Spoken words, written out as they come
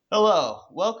Hello,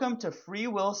 welcome to Free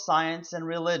Will Science and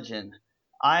Religion.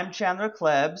 I'm Chandler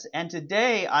Klebs, and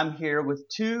today I'm here with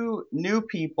two new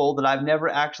people that I've never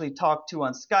actually talked to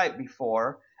on Skype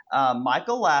before,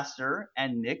 Michael Laster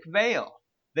and Nick Vale.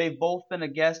 They've both been a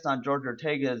guest on George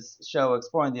Ortega's show,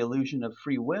 Exploring the Illusion of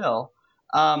Free Will.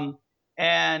 Um,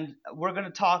 and we're going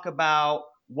to talk about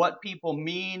what people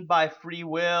mean by free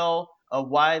will,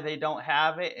 why they don't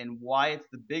have it, and why it's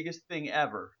the biggest thing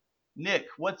ever. Nick,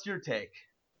 what's your take?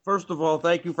 First of all,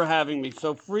 thank you for having me.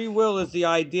 So, free will is the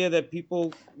idea that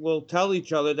people will tell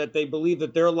each other that they believe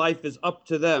that their life is up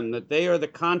to them, that they are the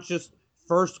conscious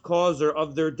first causer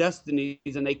of their destinies,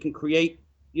 and they can create,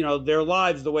 their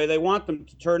lives the way they want them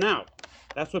to turn out.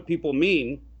 That's what people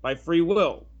mean by free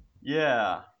will.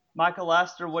 Yeah. Michael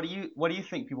Laster, what do you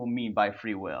think people mean by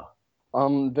free will?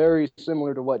 Very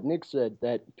similar to what Nick said,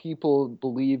 that people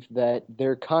believe that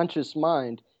their conscious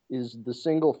mind is the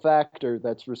single factor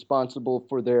that's responsible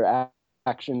for their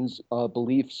actions,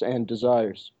 beliefs, and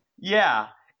desires. Yeah.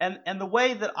 And the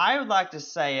way that I would like to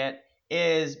say it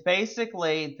is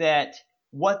basically that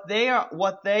what they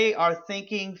are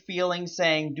thinking, feeling,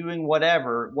 saying, doing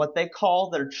whatever, what they call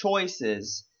their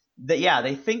choices, that yeah,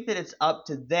 they think that it's up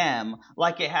to them,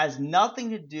 like it has nothing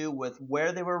to do with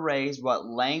where they were raised, what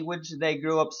language they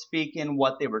grew up speaking,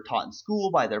 what they were taught in school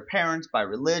by their parents, by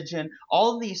religion,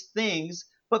 all these things.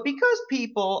 But because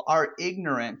people are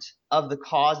ignorant of the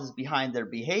causes behind their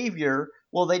behavior,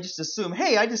 well, they just assume,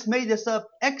 hey, I just made this up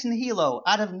ex nihilo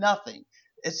out of nothing.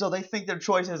 And so they think their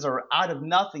choices are out of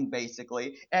nothing,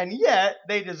 basically, and yet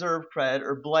they deserve credit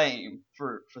or blame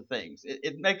for things.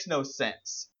 It makes no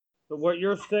sense. So, what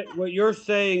you're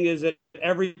saying is that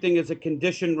everything is a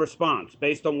conditioned response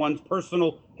based on one's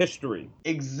personal history.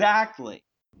 Exactly.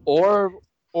 Or,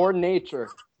 or nature,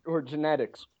 or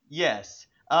genetics. Yes.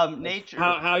 That's Nature.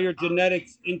 how your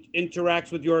genetics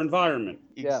interacts with your environment.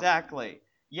 Yeah. Exactly.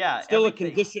 Yeah. Still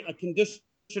Everything. a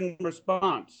conditioned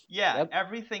response. Yeah, Yep.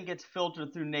 everything gets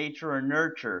filtered through nature and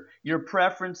nurture. Your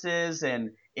preferences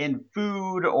and in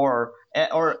food or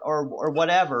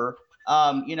whatever,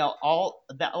 all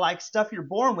that like stuff you're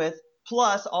born with,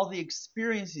 plus all the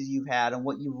experiences you've had and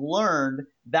what you've learned.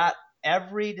 That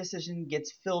every decision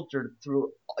gets filtered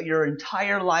through your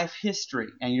entire life history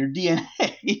and your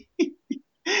DNA.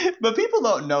 But people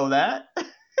don't know that.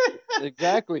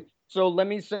 Exactly. So let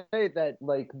me say that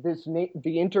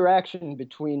the interaction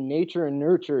between nature and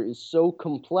nurture is so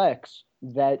complex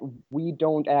that we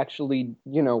don't actually,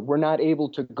 we're not able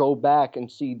to go back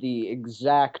and see the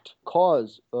exact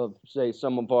cause of, say,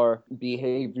 some of our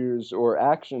behaviors or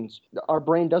actions. Our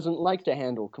brain doesn't like to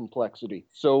handle complexity.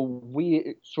 So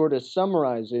we sort of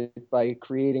summarize it by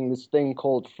creating this thing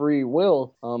called free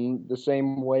will, the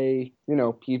same way,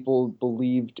 people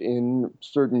believed in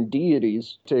certain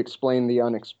deities to explain the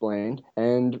unexplained,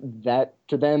 and that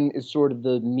to them is sort of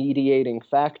the mediating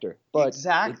factor. But it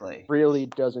Exactly. really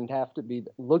doesn't have to be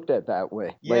looked at that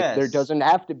way. Like, there Yes. doesn't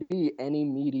have to be any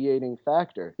mediating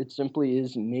factor. It simply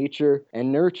is nature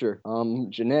and nurture,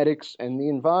 genetics and the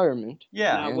environment,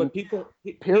 Yeah. Now, and what people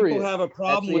period. have a That's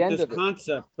problem the with end this of it.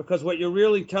 concept because what you're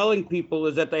really telling people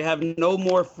is that they have no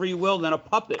more free will than a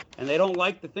puppet, and they don't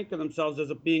like to think of themselves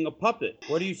as being a puppet.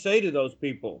 What do you say to those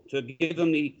people to give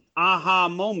them the aha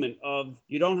moment of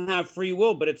you don't have free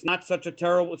will, but it's not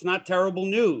terrible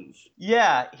news.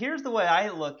 Yeah, here's the way I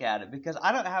look at it because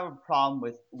I don't have a problem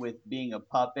with being a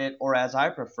puppet or as I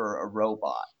prefer a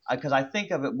robot because I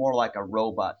think of it more like a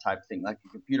robot type thing, like a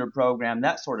computer program,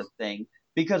 that sort of thing,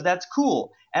 because that's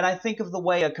cool. And I think of the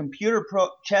way a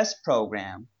chess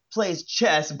program plays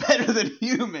chess better than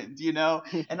humans,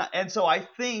 and so I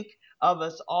think of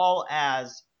us all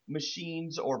as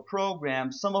machines or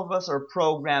programs. Some of us are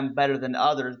programmed better than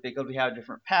others because we have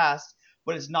different pasts,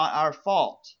 but it's not our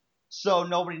fault, so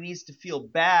nobody needs to feel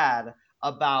bad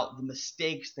about the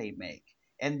mistakes they make.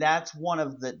 And that's one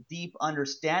of the deep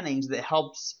understandings that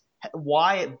helps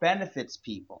why it benefits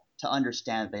people to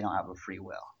understand that they don't have a free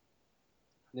will.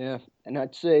 Yeah, and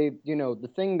I'd say, the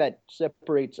thing that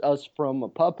separates us from a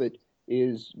puppet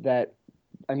is that,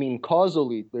 I mean,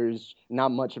 causally, there's not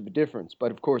much of a difference.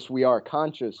 But of course, we are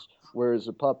conscious, whereas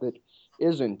a puppet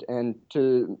isn't. And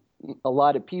to a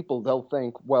lot of people, they'll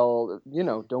think, well,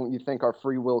 don't you think our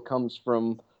free will comes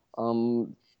from,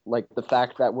 like, the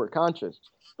fact that we're conscious?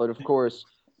 But of course,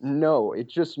 no. It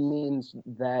just means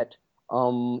that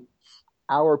um,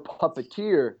 our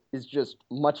puppeteer is just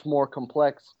much more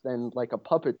complex than like a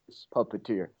puppet's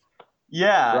puppeteer,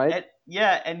 Yeah, right?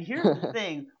 and here's the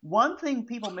thing. One thing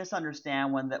people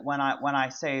misunderstand when I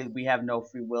say we have no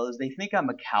free will is they think I'm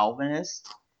a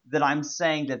Calvinist, that I'm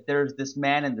saying that there's this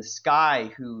man in the sky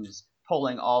who's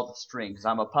pulling all the strings.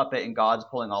 I'm a puppet and God's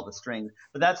pulling all the strings.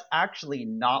 But that's actually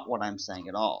not what I'm saying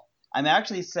at all. I'm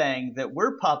actually saying that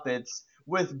we're puppets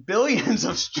with billions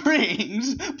of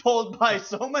strings pulled by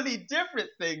so many different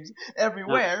things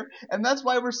everywhere, and that's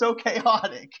why we're so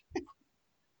chaotic.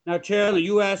 Now, Chandler,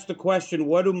 you asked the question,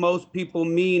 what do most people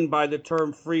mean by the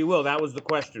term free will? That was the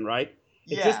question, right?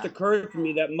 It just Yeah. occurred to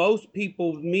me that most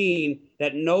people mean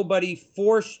that nobody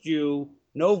forced you,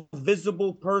 no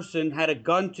visible person had a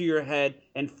gun to your head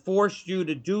and forced you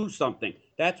to do something.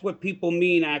 That's what people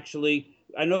mean, actually.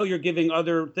 I know you're giving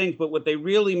other things, but what they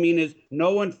really mean is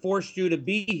no one forced you to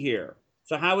be here.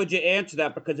 So how would you answer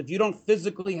that? Because if you don't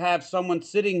physically have someone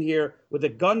sitting here with a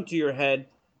gun to your head,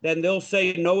 then they'll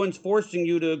say no one's forcing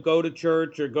you to go to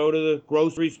church or go to the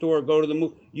grocery store or go to the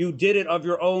movie. You did it of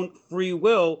your own free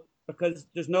will because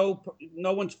there's no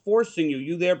one's forcing you.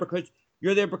 You're there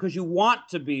because you want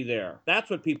to be there. That's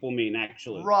what people mean,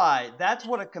 actually. Right. That's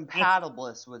what a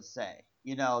compatibilist would say.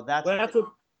 That's Well, that's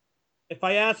what. If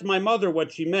I asked my mother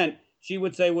what she meant, she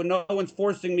would say, "Well, no one's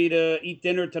forcing me to eat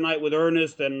dinner tonight with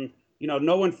Ernest, and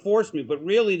no one forced me." But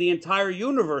really, the entire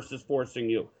universe is forcing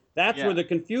you. That's where yeah. the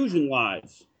confusion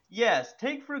lies. Yes,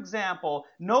 take for example,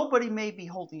 nobody may be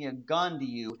holding a gun to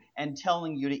you and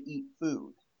telling you to eat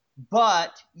food,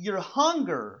 but your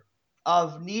hunger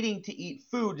of needing to eat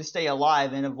food to stay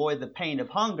alive and avoid the pain of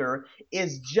hunger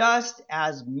is just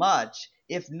as much,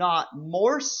 if not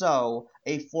more so,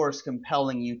 a force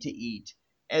compelling you to eat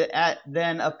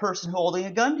than a person holding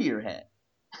a gun to your head.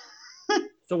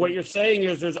 So what you're saying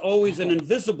is there's always an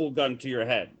invisible gun to your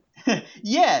head.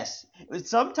 Yes,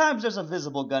 sometimes there's a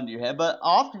visible gun to your head, but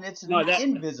often it's No,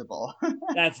 invisible.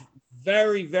 that's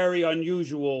very, very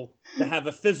unusual to have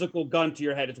a physical gun to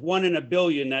your head. It's 1 in a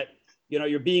billion that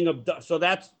you're being abducted. So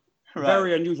that's Right.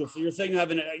 very unusual. So you're saying you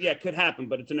have it could happen,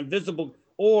 but it's an invisible,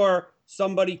 or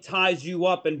somebody ties you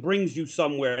up and brings you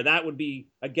somewhere. That would be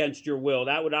against your will.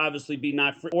 That would obviously be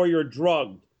not free, or you're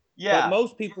drugged. But Yeah.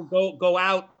 most people go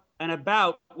out and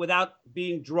about without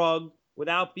being drugged,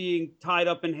 without being tied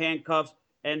up in handcuffs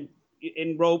and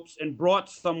in ropes and brought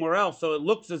somewhere else. So it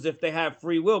looks as if they have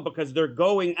free will because they're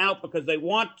going out because they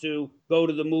want to go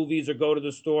to the movies or go to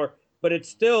the store, but it's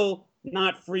still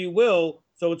not free will,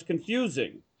 so it's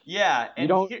confusing. Yeah, You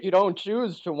don't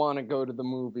choose to want to go to the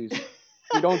movies.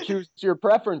 You don't choose your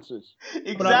preferences.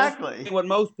 Exactly. What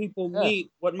most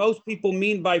people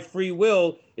mean by free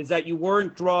will is that you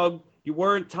weren't drugged, you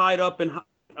weren't tied up and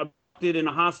abducted in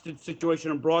a hostage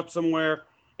situation and brought somewhere,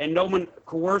 and no one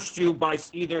coerced you by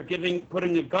either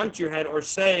putting a gun to your head or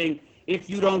saying, if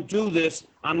you don't do this,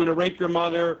 I'm going to rape your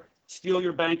mother, steal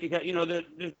your bank account.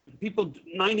 The people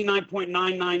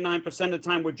 99.999% of the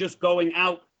time we're just going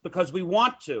out because we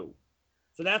want to.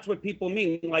 So that's what people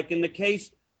mean. Like in the case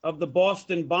of the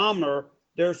Boston bomber,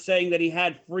 they're saying that he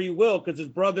had free will because his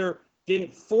brother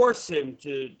didn't force him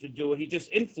to do it. He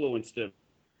just influenced him.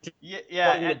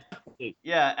 Yeah,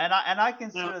 and I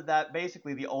consider that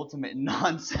basically the ultimate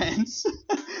nonsense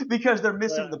because they're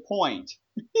missing the point.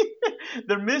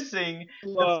 They're missing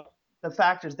the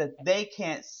factors that they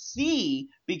can't see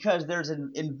because there's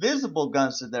an invisible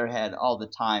guns to their head all the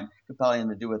time, compelling them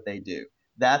to do what they do.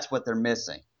 That's what they're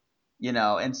missing,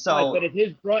 And so, right, but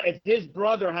if his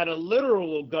brother had a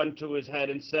literal gun to his head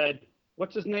and said,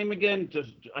 "What's his name again?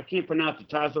 I can't pronounce it.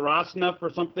 Tazarasnev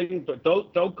or something, but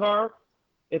Dokar."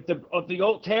 If the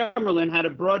old Tamerlan had a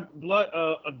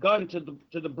gun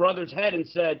to the brother's head and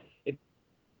said, "If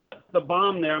the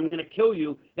bomb there, I'm going to kill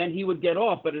you," then he would get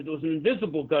off. But it was an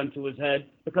invisible gun to his head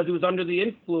because he was under the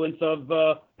influence of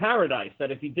paradise.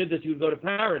 That if he did this, he would go to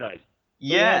paradise. So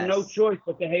he had no choice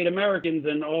but to hate Americans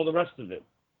and all the rest of it.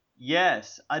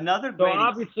 Yes, another So great.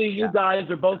 obviously, you guys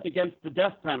are both against the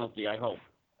death penalty, I hope.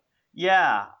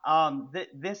 Yeah,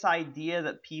 this idea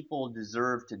that people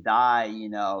deserve to die,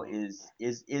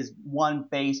 is one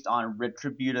based on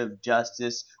retributive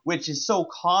justice, which is so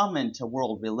common to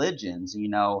world religions,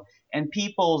 and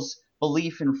people's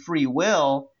belief in free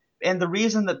will. And the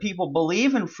reason that people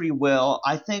believe in free will,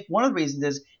 I think one of the reasons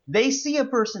is they see a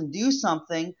person do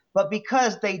something, but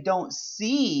because they don't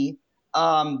see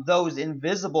those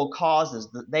invisible causes,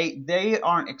 they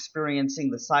aren't experiencing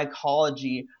the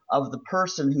psychology of the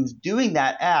person who's doing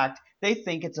that act. They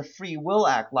think it's a free will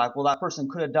act, like, well, that person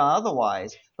could have done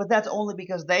otherwise. But that's only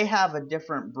because they have a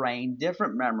different brain,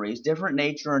 different memories, different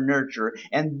nature and nurture,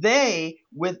 and they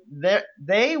would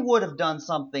have done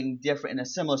something different in a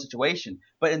similar situation.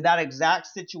 But in that exact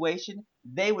situation,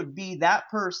 they would be that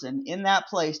person in that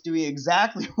place doing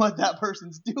exactly what that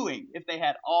person's doing if they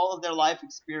had all of their life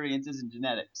experiences and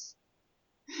genetics.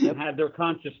 And had their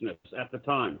consciousness at the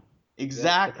time.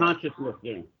 Exactly. The consciousness,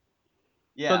 yeah.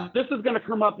 Yeah. So this is going to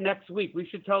come up next week. We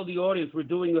should tell the audience we're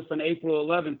doing this on April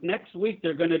 11th. Next week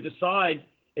they're going to decide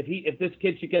if this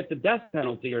kid should get the death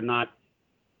penalty or not.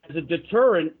 As a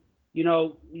deterrent,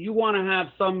 you want to have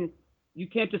some. You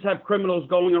can't just have criminals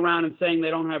going around and saying they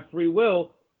don't have free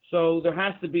will. So there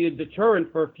has to be a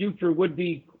deterrent for future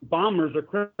would-be bombers or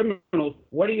criminals.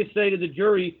 What do you say to the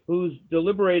jury who's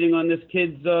deliberating on this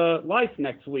kid's life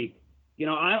next week?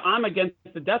 I'm against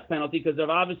the death penalty because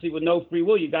obviously with no free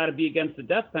will, you got to be against the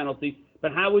death penalty.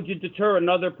 But how would you deter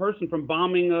another person from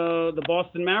bombing the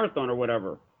Boston Marathon or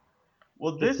whatever?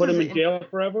 Well, Just put him in jail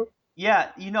forever? Yeah,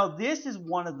 this is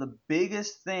one of the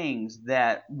biggest things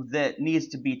that needs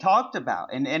to be talked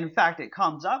about, and in fact, it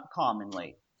comes up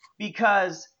commonly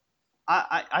because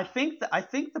I think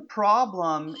the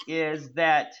problem is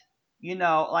that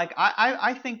like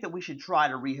I think that we should try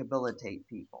to rehabilitate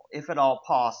people if at all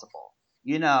possible.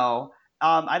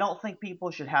 I don't think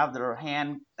people should have their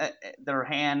hand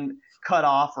cut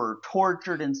off or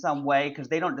tortured in some way because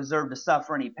they don't deserve to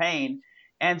suffer any pain.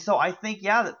 And so I think,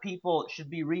 yeah, that people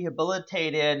should be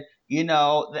rehabilitated.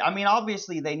 I mean,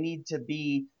 obviously they need to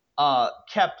be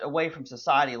kept away from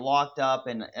society, locked up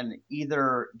in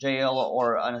either jail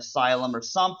or an asylum or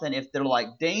something if they're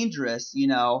like dangerous.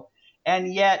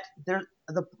 And yet the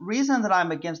reason that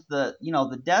I'm against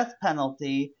the death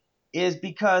penalty is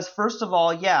because, first of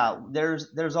all, yeah,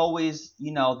 there's always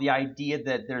the idea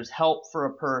that there's help for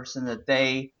a person, that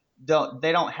they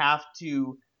don't have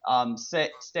to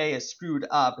stay as screwed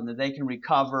up, and that they can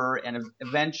recover and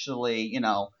eventually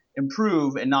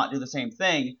improve and not do the same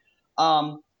thing.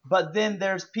 But then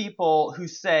there's people who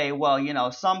say,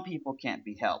 well, some people can't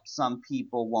be helped, some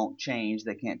people won't change,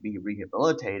 they can't be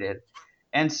rehabilitated.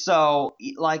 And so,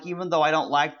 like, even though I don't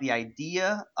like the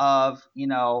idea of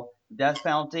death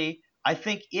penalty, I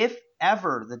think if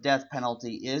ever the death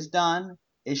penalty is done,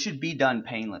 it should be done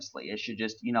painlessly. It should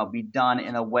just, be done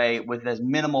in a way with as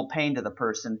minimal pain to the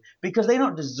person, because they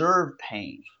don't deserve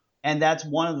pain. And that's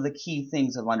one of the key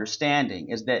things of understanding,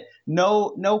 is that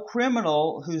no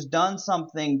criminal who's done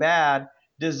something bad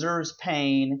deserves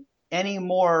pain any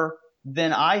more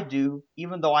than I do,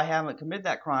 even though I haven't committed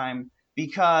that crime,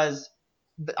 because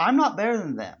I'm not better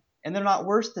than them and they're not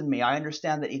worse than me. I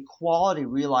understand that equality,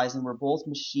 realizing we're both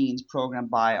machines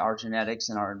programmed by our genetics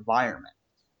and our environment.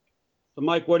 So,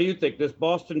 Mike, what do you think? This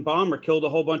Boston bomber killed a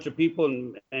whole bunch of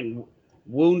people and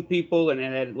wound people and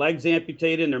had legs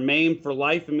amputated and they're maimed for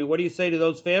life. I mean, what do you say to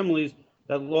those families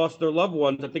that lost their loved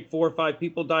ones? I think 4 or 5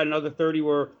 people died, another 30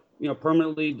 were,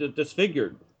 permanently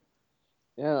disfigured.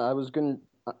 Yeah, I was going to.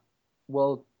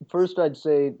 Well, first I'd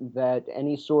say that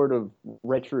any sort of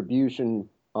retribution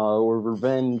or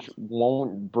revenge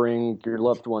won't bring your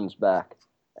loved ones back.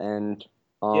 And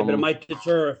yeah, but it might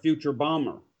deter a future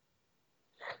bomber.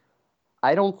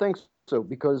 I don't think so,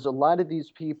 because a lot of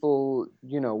these people,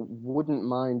 wouldn't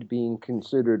mind being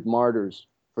considered martyrs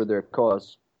for their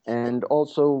cause. And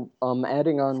also,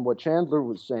 adding on what Chandler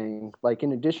was saying, like,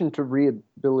 in addition to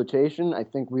rehabilitation, I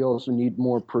think we also need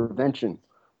more prevention,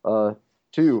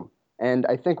 too. And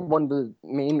I think one of the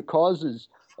main causes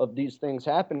of these things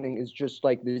happening is just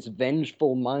like this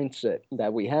vengeful mindset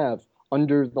that we have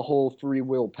under the whole free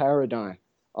will paradigm,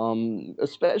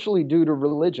 especially due to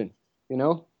religion.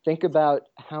 Think about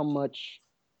how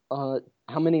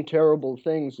many terrible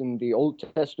things in the Old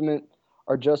Testament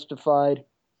are justified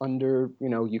under,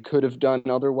 you could have done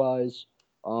otherwise.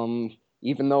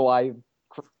 Even though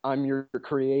I'm your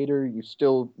creator, you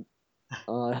still,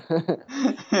 you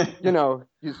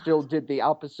still did the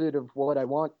opposite of what I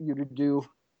want you to do.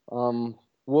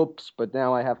 Whoops, but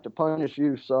now I have to punish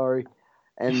you. Sorry.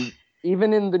 And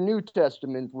even in the New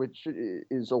Testament, which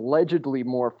is allegedly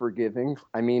more forgiving,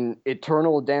 I mean,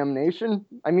 eternal damnation.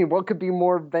 I mean, what could be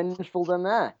more vengeful than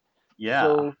that?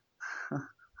 Yeah.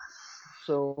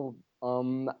 So,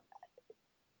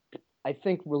 I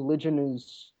think religion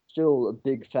is still a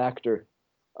big factor,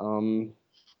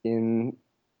 in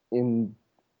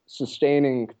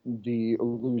sustaining the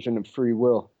illusion of free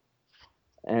will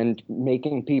and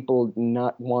making people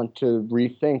not want to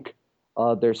rethink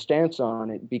their stance on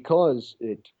it because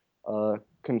it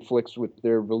conflicts with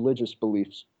their religious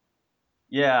beliefs.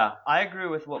 Yeah, I agree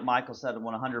with what Michael said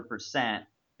 100%,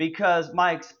 because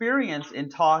my experience in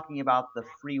talking about the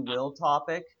free will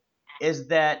topic is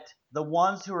that the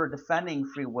ones who are defending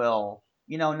free will,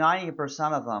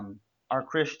 90% of them are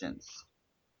Christians.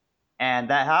 And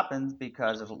that happens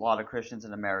because there's a lot of Christians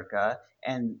in America,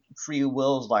 and free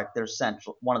will is like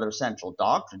one of their central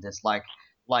doctrines. It's like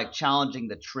challenging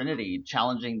the Trinity,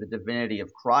 challenging the divinity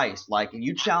of Christ. Like, if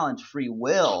you challenge free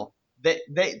will,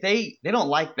 they don't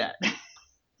like that.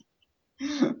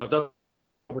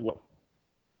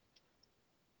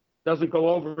 doesn't go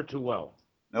over too well.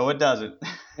 No, it doesn't.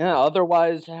 Yeah,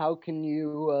 otherwise, how can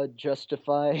you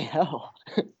justify hell?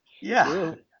 Yeah.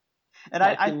 Really? And How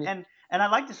I can you? and I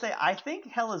like to say I think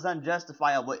hell is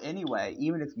unjustifiable anyway,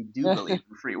 even if you do believe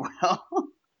in free will.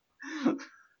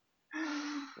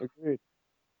 Agreed.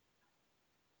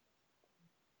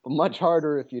 But much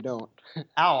harder if you don't.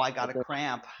 Ow, I got a Okay.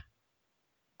 cramp.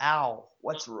 Ow,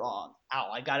 what's wrong? Ow,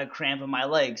 I got a cramp in my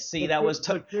leg. See, that was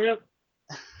So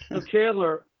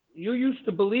Chandler, you used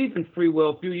to believe in free will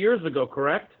a few years ago,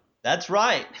 correct? That's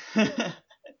right. So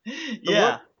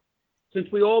Yeah. since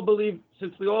we all believe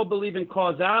in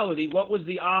causality, what was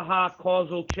the aha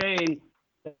causal chain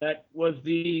that was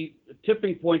the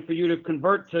tipping point for you to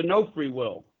convert to no free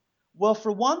will? Well,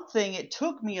 for one thing, it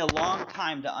took me a long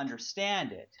time to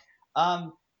understand it,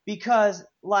 because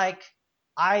like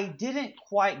I didn't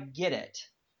quite get it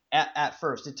at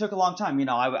first. It took a long time.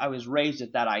 I was raised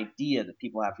with that idea that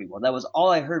people have free will. That was all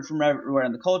I heard from everywhere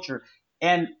in the culture.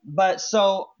 But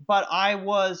I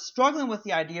was struggling with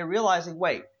the idea, realizing,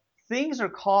 wait, things are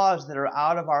caused that are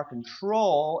out of our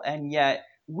control, and yet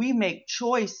we make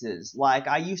choices. Like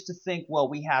I used to think, well,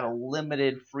 we had a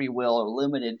limited free will or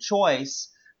limited choice.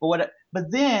 But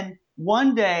then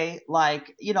one day,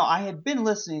 I had been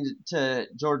listening to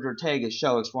George Ortega's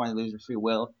show, Exploring the Illusion of Free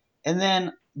Will, and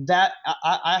then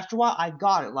after a while, I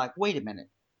got it. Like, wait a minute,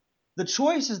 the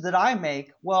choices that I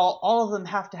make, well, all of them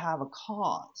have to have a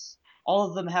cause. All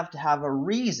of them have to have a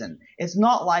reason. It's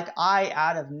not like I,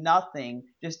 out of nothing,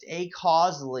 just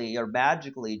causally or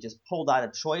magically, just pulled out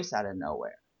a choice out of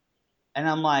nowhere. And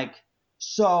I'm like,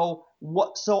 so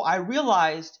what? So I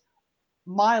realized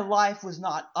my life was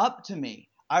not up to me.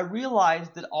 I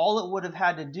realized that all it would have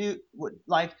had to do,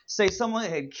 like, say someone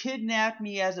had kidnapped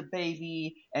me as a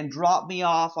baby and dropped me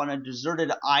off on a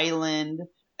deserted island,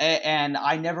 and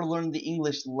I never learned the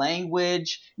English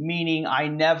language, meaning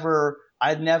I'd never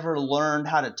learned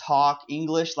how to talk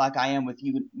English like I am with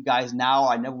you guys now.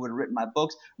 I never would have written my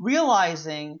books.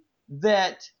 Realizing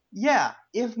that, yeah,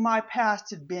 if my past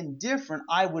had been different,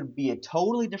 I would be a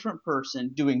totally different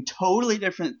person doing totally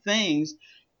different things.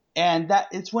 And that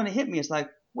it's when it hit me. It's like,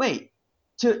 wait,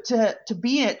 to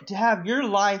have your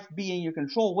life be in your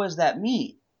control, what does that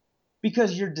mean?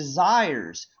 Because your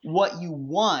desires, what you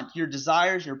want, your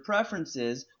desires, your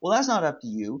preferences, well, that's not up to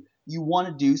you. You want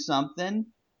to do something,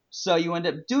 so you end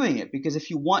up doing it. Because if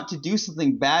you want to do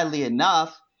something badly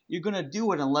enough, you're going to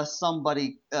do it unless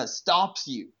somebody stops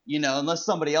you, unless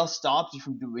somebody else stops you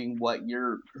from doing what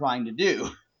you're trying to do.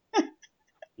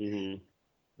 Mm-hmm.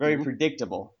 Very Mhm.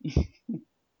 predictable.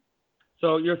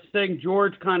 So you're saying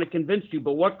George kind of convinced you,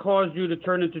 but what caused you to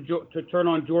turn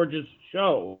on George's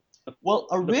show? Well,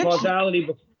 The causality.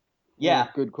 yeah,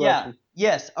 Good yeah, question.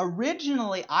 yes.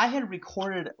 Originally, I had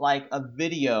recorded like a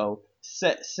video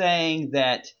saying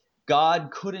that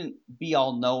God couldn't be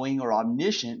all knowing or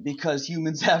omniscient because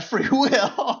humans have free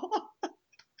will.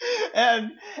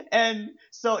 and and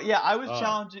so yeah, I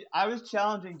was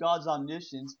challenging God's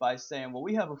omniscience by saying, well,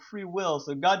 we have a free will,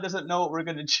 so God doesn't know what we're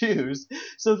going to choose.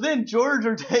 So then George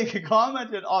Ortega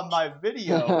commented on my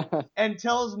video and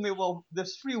tells me, well,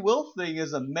 this free will thing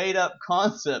is a made up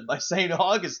concept by St.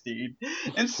 Augustine.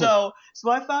 And so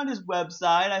I found his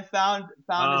website, I found his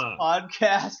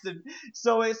podcast, and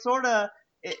so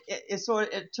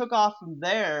it took off from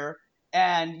there.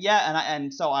 And yeah,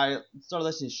 and so I started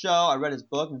listening to his show. I read his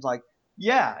book, and it's like,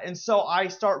 yeah. And so I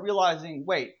start realizing,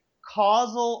 wait,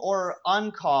 causal or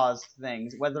uncaused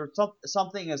things, whether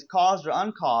something is caused or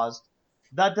uncaused,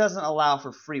 that doesn't allow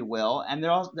for free will. And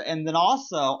then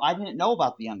also, I didn't know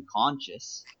about the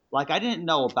unconscious. Like I didn't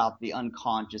know about the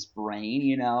unconscious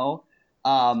brain.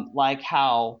 Like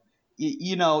how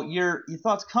your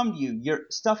thoughts come to you. Your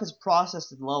stuff is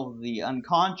processed at the level of the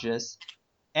unconscious,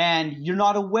 and you're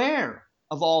not aware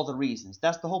of all the reasons.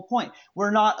 That's the whole point.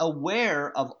 We're not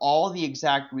aware of all the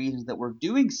exact reasons that we're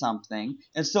doing something,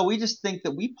 and so we just think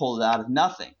that we pulled it out of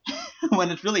nothing when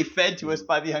it's really fed to us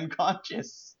by the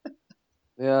unconscious.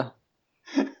 Yeah.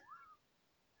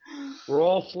 We're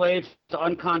all slaves to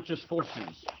unconscious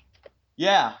forces.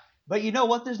 Yeah, but you know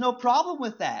what? There's no problem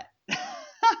with that.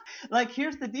 Like,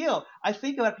 here's the deal. I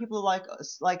think about people like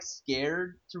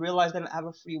scared to realize they don't have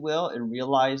a free will and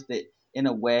realize that in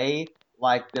a way,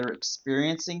 like they're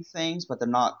experiencing things, but they're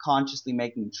not consciously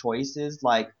making choices.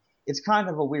 Like, it's kind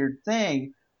of a weird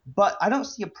thing, but I don't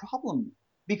see a problem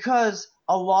because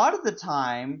a lot of the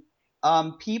time,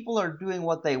 people are doing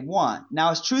what they want.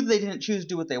 Now, it's true that they didn't choose to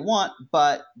do what they want,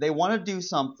 but they want to do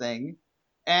something,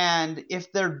 and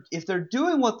if they're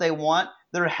doing what they want,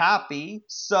 they're happy,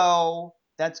 so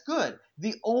That's good.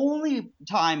 The only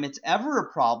time it's ever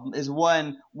a problem is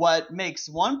when what makes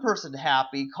one person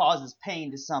happy causes pain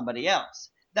to somebody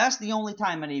else. That's the only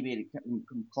time anybody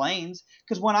complains.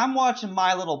 Because when I'm watching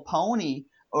My Little Pony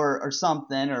or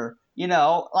something, or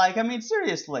like, I mean,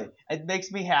 seriously, it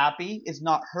makes me happy. It's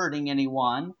not hurting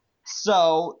anyone,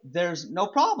 so there's no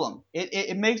problem.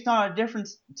 It makes not a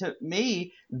difference to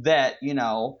me that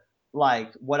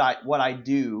like what I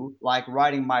do, like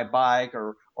riding my bike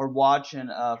or watching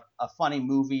a funny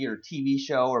movie or TV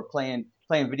show or playing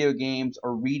video games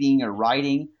or reading or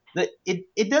writing. That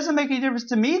it doesn't make any difference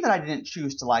to me that I didn't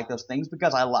choose to like those things,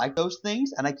 because I like those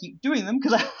things and I keep doing them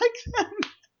because I like them.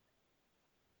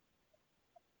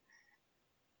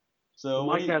 So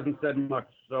Mike hasn't said much.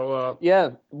 So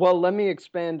Yeah, well, let me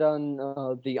expand on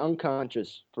the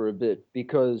unconscious for a bit,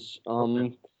 because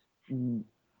Okay.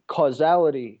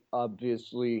 causality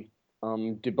obviously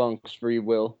debunks free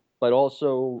will, but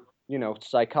also,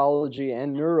 psychology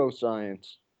and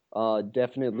neuroscience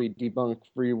definitely debunk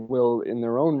free will in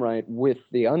their own right with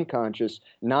the unconscious,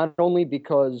 not only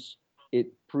because it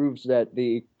proves that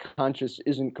the conscious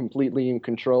isn't completely in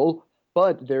control,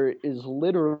 but there is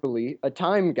literally a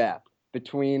time gap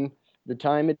between the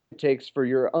time it takes for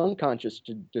your unconscious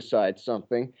to decide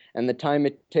something and the time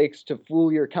it takes to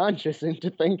fool your conscious into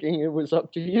thinking it was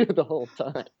up to you the whole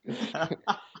time.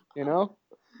 you know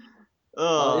it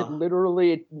Ugh.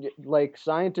 literally, like,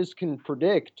 scientists can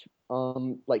predict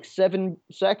like 7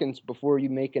 seconds before you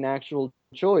make an actual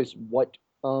choice what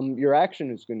your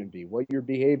action is going to be, what your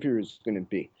behavior is going to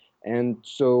be. And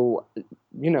so,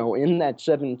 in that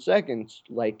 7 seconds,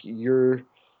 like, your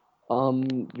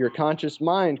conscious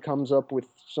mind comes up with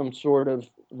some sort of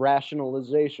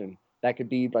rationalization that could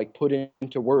be like put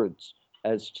into words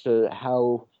as to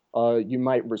how you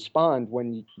might respond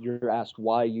when you're asked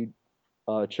why you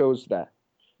chose that.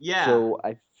 Yeah. So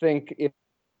I think if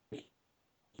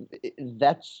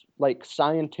that's like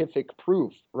scientific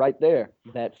proof right there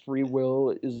that free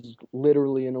will is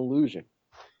literally an illusion.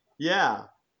 Yeah.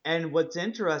 And what's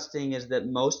interesting is that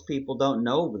most people don't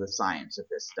know the science of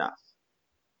this stuff.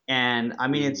 And I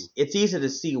mean, Mhm. it's easy to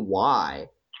see why.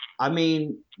 I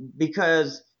mean,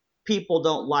 because people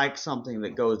don't like something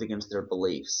that goes against their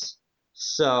beliefs,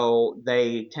 so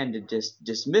they tend to just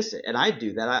dismiss it. And I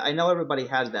do that. I know everybody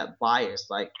has that bias.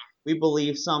 Like, we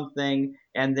believe something,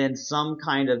 and then some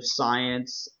kind of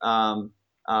science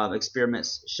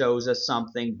experiments shows us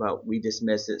something, but we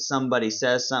dismiss it. Somebody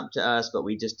says something to us, but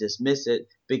we just dismiss it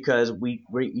because we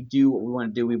do what we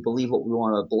want to do. We believe what we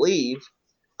want to believe,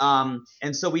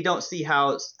 and so we don't see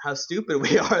how stupid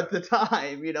we are at the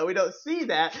time. We don't see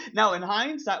that. Now in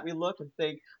hindsight, we look and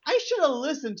think, I should have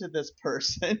listened to this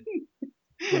person.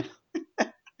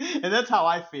 And that's how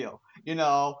I feel.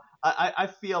 I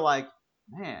feel like,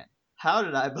 man, how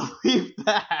did I believe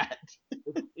that?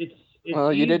 It's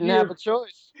Well, you didn't have a easier.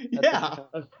 choice at the Yeah. time.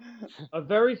 A, a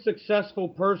very successful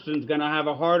person's going to have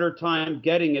a harder time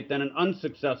getting it than an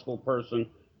unsuccessful person,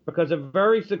 because a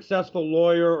very successful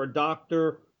lawyer or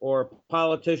doctor or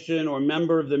politician or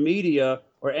member of the media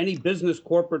or any business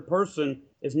corporate person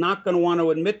is not going to want to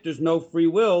admit there's no free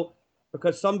will,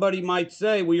 because somebody might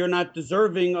say, well, you're not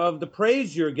deserving of the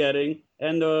praise you're getting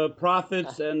and the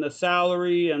profits and the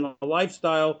salary and the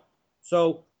lifestyle.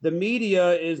 So the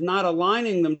media is not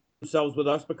aligning themselves with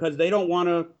us because they don't want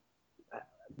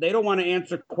to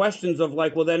answer questions of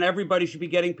like, well, then everybody should be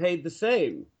getting paid the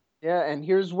same. Yeah, and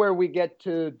here's where we get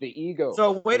to the ego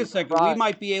So wait a and second. We pride.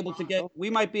 might be able to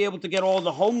get all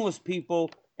the homeless people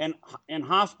and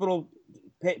hospital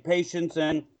patients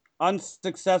and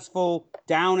unsuccessful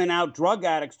down and out drug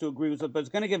addicts to agree with us, but it's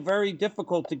going to get very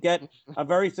difficult to get a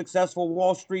very successful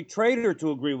Wall Street trader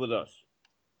to agree with us.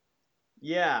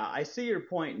 Yeah, I see your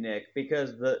point, Nick,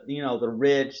 because the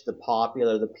rich, the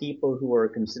popular, the people who are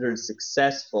considered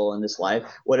successful in this life,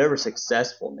 whatever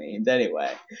successful means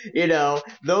anyway,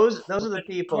 those are the That's why they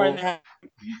people. have,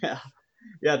 Yeah,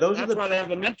 yeah, those are that's the why they have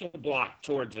a mental block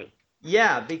towards it.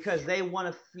 yeah, because they want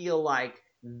to feel like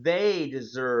they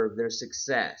deserve their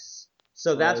success.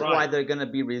 So that's Right. why Right. they're going to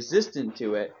be resistant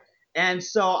to it. And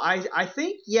so I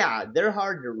think, yeah, they're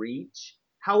hard to reach.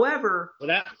 However,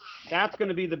 Well, that's going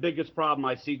to be the biggest problem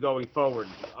I see going forward,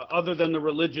 other than the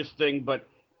religious thing. But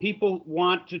people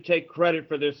want to take credit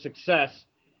for their success,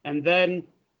 and then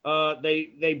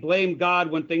they blame God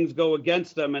when things go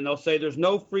against them, and they'll say there's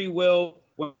no free will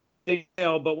when they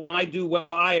fail, but when I do well,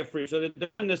 I have free. So they're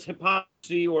in this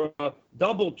hypocrisy or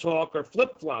double talk or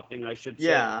flip flopping, I should say.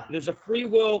 yeah, There's a free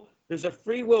will. There's a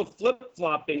free will flip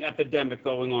flopping epidemic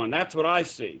going on. That's what I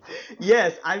see.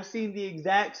 yes, I've seen the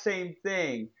exact same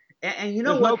thing. And you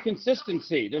know There's no what?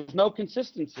 consistency. There's no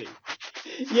consistency.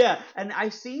 Yeah, and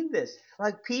I've seen this.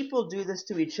 Like people do this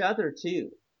to each other too.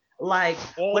 Like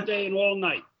all when day and all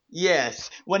night. yes,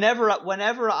 whenever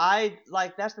I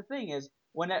like that's the thing is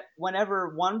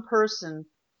whenever one person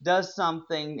does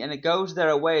something and it goes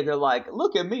their way, they're like,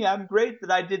 "Look at me, I'm great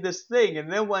that I did this thing."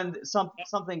 And then when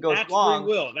something goes That's free wrong,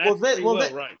 will. That's free will,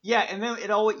 right? yeah, and then then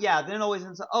it always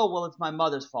ends up, "Oh, well, it's my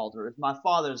mother's fault or it's my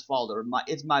father's fault or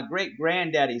it's my great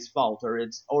granddaddy's fault or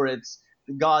it's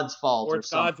God's fault Or or it's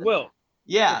God's something." will.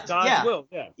 Yeah, It's God's yeah, will.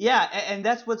 Yeah. yeah, and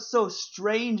that's what's so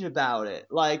strange about it.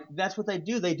 Like that's what they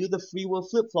do. They do the free will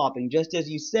flip flopping, just as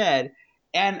you said.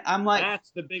 And I'm like,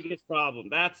 That's the biggest problem.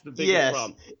 That's the biggest yes.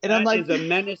 problem. And I'm That like, is a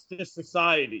menace to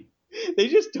society. they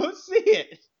just don't see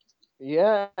it.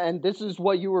 Yeah, and this is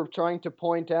what you were trying to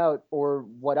point out, or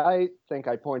what I think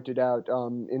I pointed out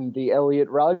in the Elliot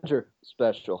Rodger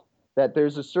special, that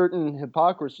there's a certain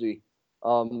hypocrisy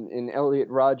in Elliot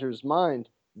Rodger's mind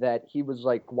that he was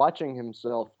like watching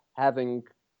himself having,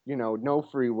 no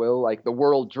free will, like the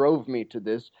world drove me to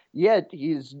this, yet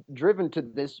he's driven to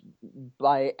this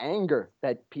by anger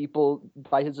that people,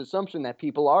 by his assumption that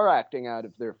people are acting out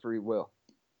of their free will.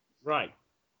 Right.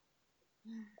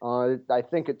 I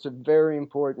think it's a very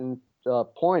important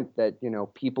point that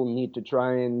people need to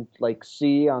try and like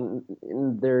see on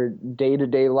in their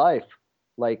day-to-day life,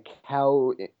 like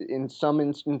how in some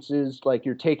instances like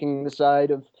you're taking the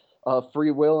side of free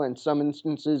will, and some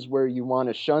instances where you want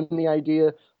to shun the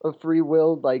idea of free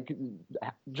will, like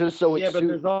just so Yeah, but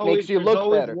makes you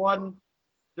look better.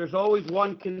 there's always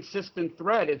one consistent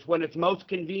thread. It's when it's most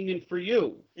convenient for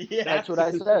you. Yes. That's That's what the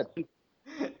I said.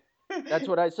 consistent. That's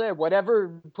what I said.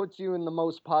 Whatever puts you in the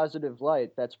most positive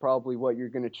light, that's probably what you're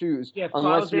going to choose, Yeah. So I was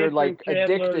unless you're answering like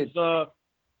Chandler's addicted.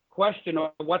 question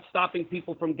of what's stopping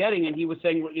people from getting, and he was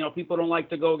saying, people don't like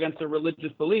to go against their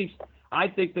religious beliefs. I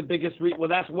think the biggest well,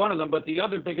 that's one of them, but the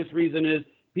other biggest reason is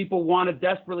people want to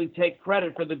desperately take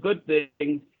credit for the good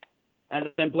things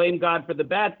and then blame God for the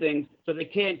bad things, so they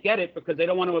can't get it because they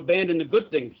don't want to abandon the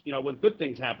good things. When good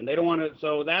things happen, they don't want to.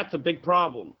 So that's a big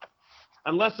problem.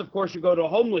 Unless, of course, you go to a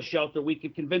homeless shelter, we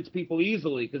could convince people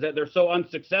easily because they're so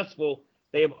unsuccessful.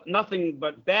 They have nothing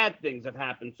but bad things have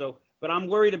happened. So, but I'm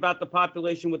worried about the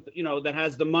population with that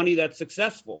has the money that's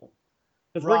successful,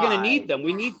 because we're going to need Right.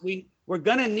 them. We're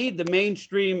going to need the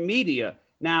mainstream media.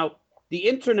 Now, the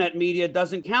internet media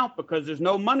doesn't count because there's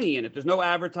no money in it. There's no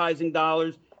advertising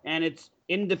dollars, and it's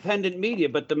independent media.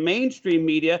 But the mainstream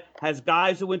media has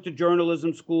guys who went to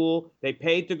journalism school. They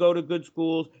paid to go to good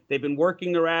schools. They've been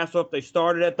working their ass off. They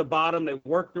started at the bottom. They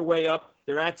worked their way up.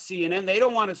 They're at CNN. They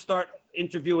don't want to start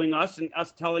interviewing us and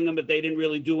us telling them that they didn't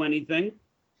really do anything.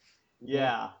 Yeah.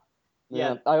 Yeah.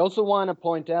 Yeah. Yeah. I also want to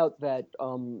point out that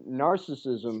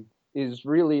narcissism is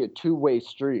really a two-way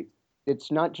street.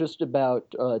 It's not just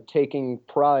about taking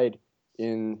pride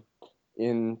in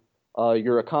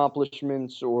your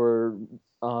accomplishments or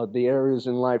the areas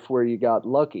in life where you got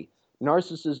lucky.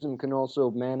 Narcissism can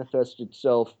also manifest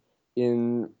itself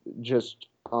in just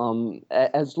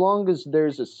as long as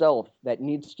there's a self that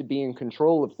needs to be in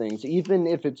control of things, even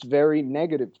if it's very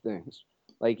negative things,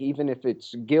 like even if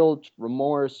it's guilt,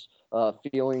 remorse,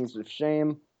 feelings of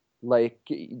shame, like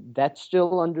that's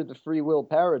still under the free will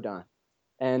paradigm.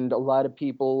 And a lot of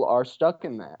people are stuck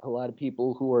in that. A lot of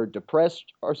people who are depressed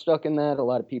are stuck in that. A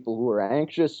lot of people who are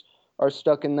anxious are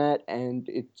stuck in that. And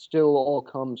it still all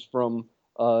comes from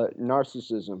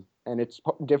narcissism. And it's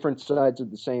different sides of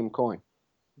the same coin.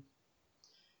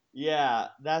 Yeah,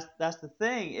 that's the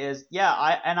thing is yeah,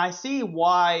 I see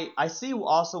why I see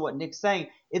also what Nick's saying.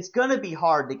 It's gonna be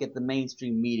hard to get the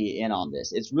mainstream media in on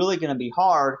this. It's really gonna be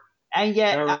hard, and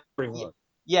yet Very hard.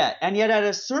 yeah, and yet at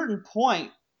a certain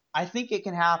point, I think it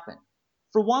can happen.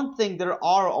 For one thing, there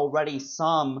are already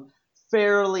some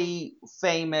fairly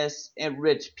famous and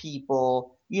rich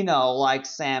people, like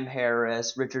Sam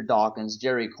Harris, Richard Dawkins,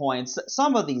 Jerry Coyne,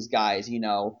 some of these guys,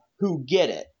 who get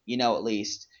it, at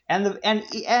least.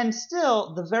 And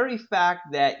still the very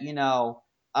fact that,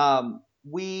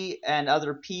 we and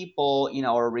other people,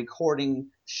 are recording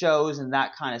shows and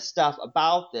that kind of stuff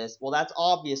about this, well, that's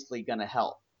obviously going to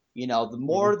help. The Mhm.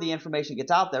 more the information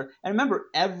gets out there, and remember,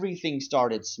 everything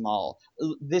started small.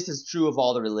 This is true of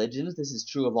all the religions. This is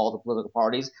true of all the political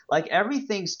parties. Like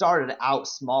everything started out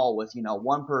small with,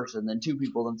 one person, then two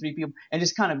people, then three people, and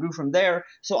just kind of grew from there.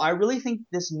 So I really think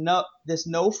this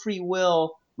no free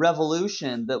will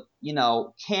revolution that,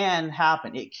 can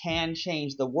happen. It can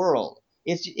change the world.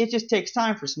 It just takes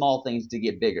time for small things to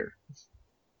get bigger.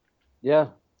 Yeah.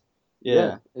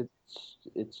 Yeah. Yeah.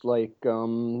 It's like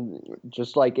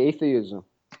just like atheism.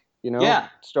 Yeah.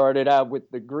 Started out with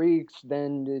the Greeks,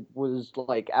 then it was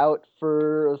like out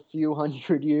for a few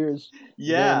hundred years,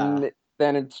 Yeah. then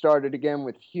then it started again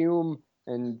with Hume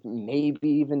and maybe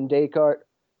even Descartes.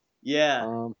 Yeah.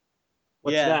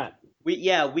 What's Yeah. that?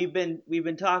 We've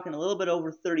been talking a little bit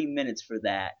over 30 minutes for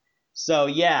that. So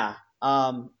yeah,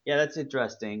 that's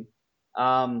interesting.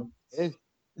 Um,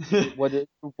 What's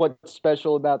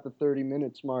special about the 30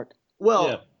 minutes, Mark? well,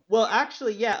 Yeah. well,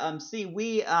 actually, yeah. See,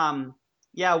 we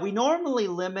normally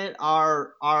limit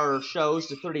our shows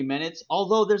to 30 minutes.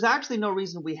 Although there's actually no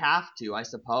reason we have to, I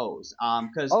suppose.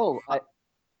 Because yeah.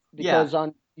 Because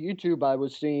on YouTube I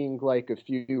was seeing like a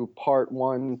few part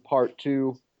 1, part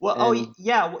 2, Well, and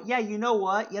yeah. You know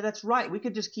what? Yeah, that's right. We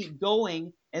could just keep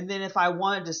going, and then if I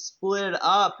wanted to split it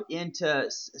up into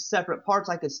separate parts,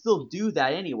 I could still do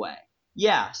that anyway.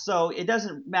 Yeah, so it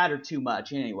doesn't matter too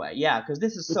much anyway. Yeah, because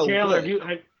this is so Chandler,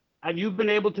 good. have you been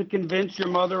able to convince your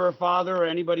mother or father or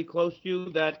anybody close to you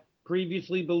that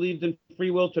previously believed in free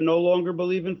will to no longer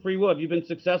believe in free will? Have you been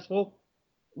successful?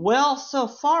 Well, so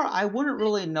far, I wouldn't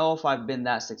really know if I've been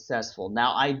that successful.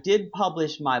 Now, I did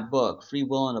publish my book, Free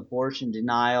Will and Abortion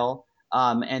Denial,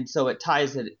 and so it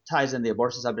ties in the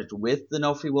abortion subject with the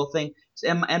no free will thing.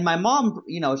 And my mom,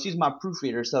 she's my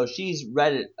proofreader, so she's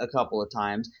read it a couple of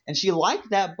times, and she liked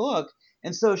that book,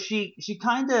 and so she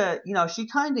kind of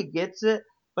gets it,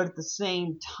 but at the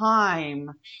same time,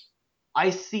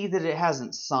 I see that it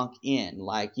hasn't sunk in.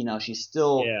 Like, she's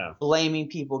still Yeah. blaming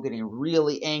people, getting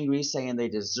really angry, saying they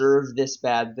deserve this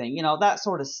bad thing, that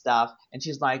sort of stuff. And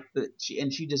she's like,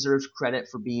 she deserves credit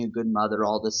for being a good mother,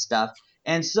 all this stuff.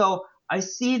 And so I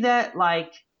see that,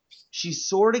 like, she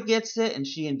sort of gets it and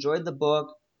she enjoyed the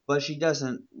book, but she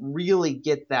doesn't really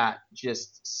get that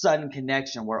just sudden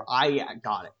connection where I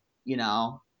got it.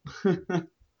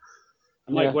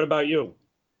 Mike, yeah. what about you?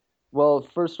 Well,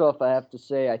 first off, I have to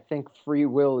say I think free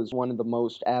will is one of the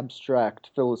most abstract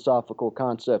philosophical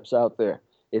concepts out there.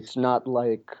 It's not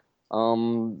like,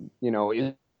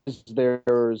 is there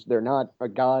or is there not a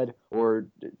God, or,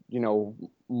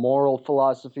 moral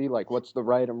philosophy, like what's the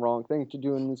right and wrong thing to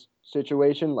do in this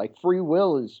situation. Like free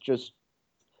will is just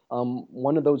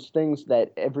one of those things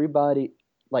that everybody,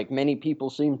 like many people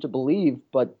seem to believe,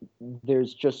 but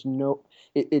there's just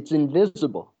it's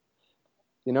invisible.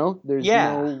 There's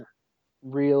Yeah. no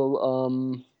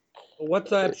real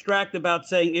What's abstract about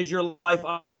saying, is your life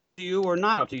up to you or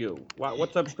not up to you?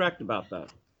 What's abstract about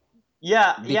that?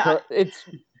 Yeah.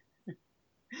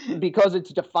 because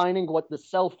it's defining what the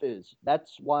self is.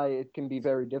 That's why it can be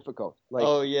very difficult. Like,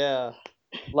 Oh, yeah.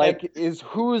 is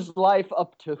whose life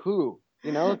up to who?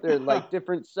 They're like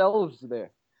different selves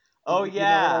there. Oh, You know what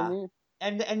I yeah. mean?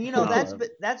 And No.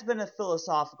 that's been a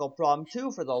philosophical problem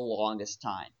too for the longest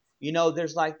time.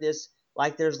 There's like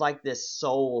this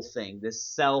soul thing, this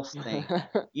self thing.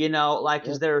 Like,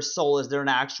 Yeah. is there a soul? Is there an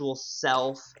actual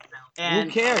self? Who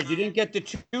And cares? You didn't get to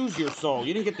choose your soul.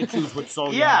 You didn't get to choose what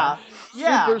soul you yeah, have.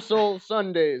 yeah, Super Soul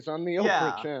Sundays on the Oprah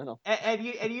yeah. channel.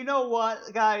 And you know what,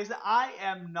 guys? I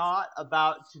am not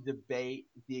about to debate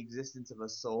the existence of a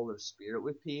soul or spirit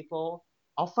with people.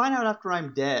 I'll find out after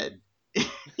I'm dead.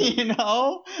 you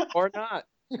know? Or not.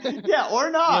 Yeah, or Yeah,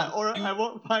 not, or I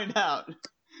won't find out.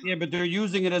 yeah, but they're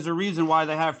using it as a reason why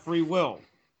they have free will.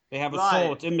 They have a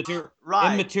soul. Right, It's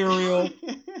right. immaterial,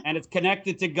 and it's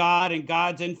connected to God, and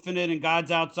God's infinite, and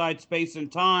God's outside space and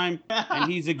time,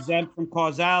 and He's exempt from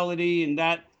causality, and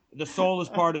that the soul is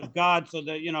part of God, so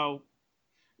that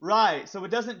Right. So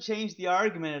it doesn't change the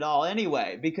argument at all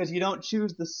anyway, because you don't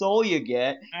choose the soul you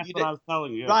get. that's what I was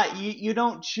telling you. Right. You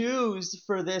don't choose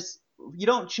for this. You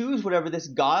don't choose whatever this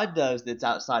God does that's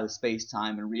outside of space,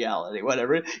 time, and reality,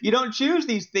 whatever. You don't choose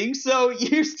these things, so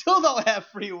you still don't have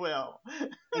free will.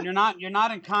 And you're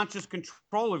not in conscious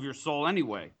control of your soul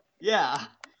anyway, Yeah.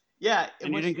 Yeah.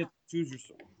 and you didn't get to choose your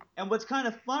soul. And what's kind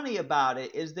of funny about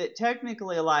it is that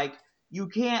technically, like, you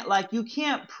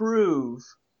can't prove,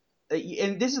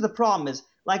 and this is the problem, is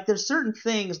like there's certain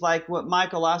things like what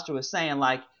Michael Oster was saying,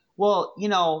 like, well,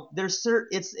 there's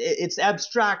it's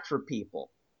abstract for people,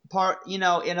 in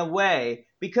a way,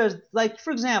 because, like,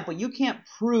 for example, you can't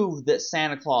prove that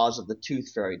Santa Claus or the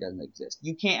Tooth Fairy doesn't exist.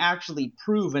 You can't actually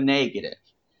prove a negative.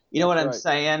 You know what That's I'm right.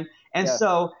 saying? And Yeah.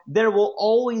 so there will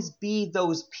always be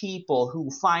those people who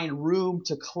find room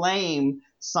to claim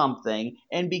something,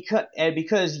 and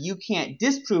because you can't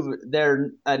disprove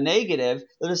their negative,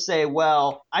 they'll just say,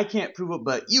 "Well, I can't prove it,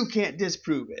 but you can't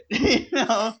disprove it."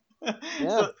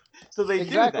 Yeah. So they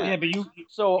Exactly. do Yeah, that. but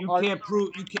So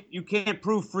you can't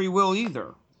prove free will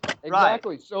either. Right.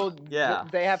 exactly. So Yeah.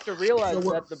 they have to realize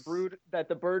So that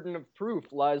the burden of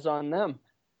proof lies on them.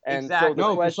 And so the Exactly.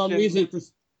 no, for some question,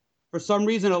 reason, for some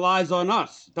reason, it lies on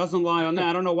us. It doesn't lie on them.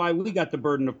 I don't know why we got the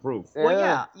burden of proof. Well,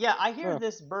 Yeah. yeah, I hear Huh.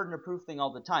 this burden of proof thing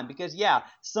all the time because, yeah,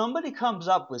 somebody comes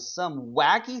up with some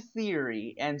wacky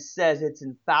theory and says it's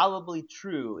infallibly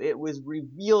true. It was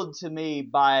revealed to me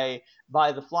by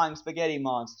the flying spaghetti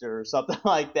monster or something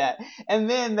like that, and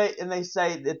then they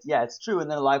say that, yeah, it's true,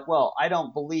 and they're like, well, I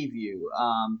don't believe you,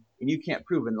 and you can't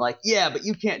prove it. And they're like, yeah, but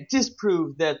you can't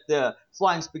disprove that the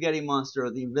flying spaghetti monster or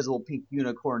the invisible pink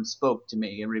unicorn spoke to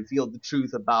me and revealed the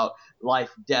truth about life,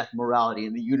 death, morality,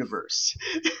 in the universe.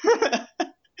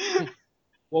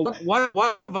 Well, one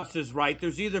of us is right.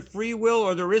 There's either free will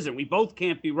or there isn't. We both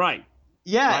can't be right.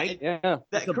 Yeah, Right? Yeah.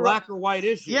 It's a black or white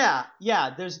issue. Yeah.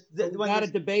 So we got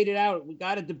to debate it out. We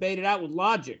got to debate it out with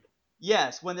logic.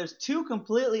 Yes, when there's two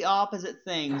completely opposite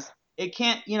things,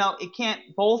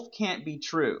 both can't be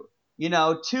true.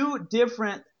 Two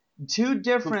different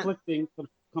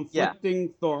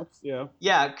Conflicting thoughts. Yeah.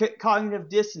 Yeah, cognitive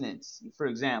dissonance, for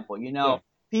example. Yeah.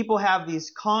 People have these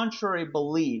contrary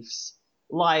beliefs,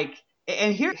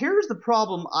 and here's the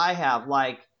problem I have,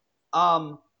 like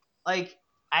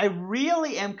I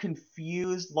really am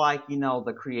confused,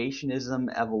 the creationism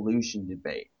evolution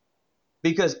debate,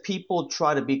 because people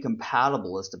try to be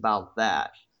compatibilist about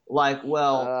that. Like,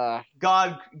 well,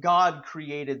 God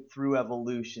created through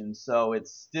evolution, so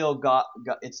it's still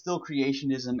it's still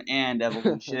creationism and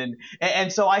evolution.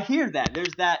 and so I hear that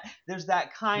there's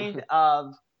that kind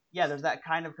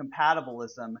of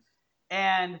compatibilism,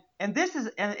 and this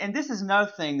is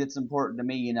another thing that's important to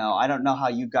me. I don't know how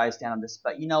you guys stand on this,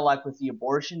 but like with the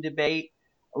abortion debate,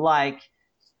 like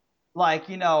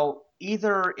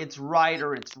either it's right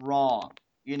or it's wrong,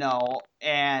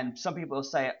 and some people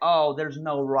say, oh, there's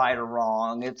no right or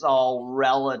wrong, it's all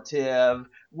relative.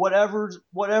 Whatever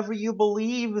you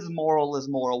believe is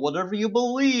moral, whatever you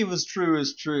believe is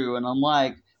true. And I'm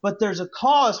like, but there's a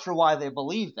cause for why they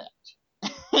believe that.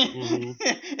 Mhm.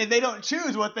 And they don't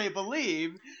choose what they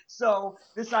believe. So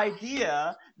this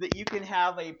idea that you can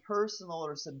have a personal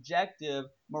or subjective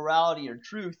morality or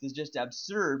truth is just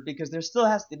absurd, because there still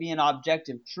has to be an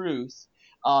objective truth,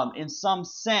 in some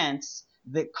sense,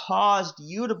 that caused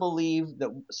you to believe that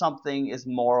something is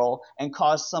moral and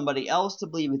caused somebody else to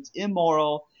believe it's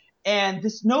immoral. And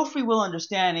this no free will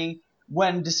understanding,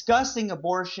 when discussing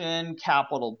abortion,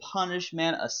 capital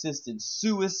punishment, assisted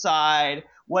suicide,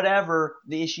 whatever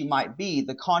the issue might be,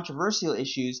 the controversial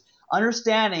issues,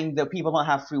 understanding that people don't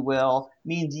have free will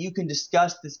means you can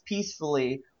discuss this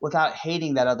peacefully without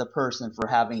hating that other person for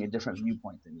having a different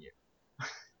viewpoint than you.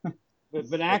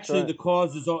 But actually, right. the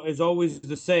cause is always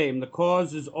the same. The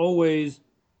cause is always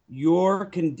your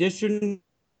conditioned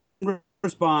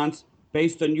response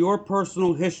based on your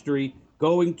personal history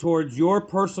going towards your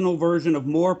personal version of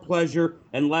more pleasure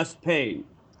and less pain.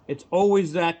 It's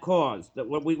always that cause, that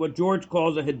what George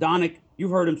calls a hedonic.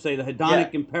 You've heard him say the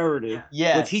hedonic imperative,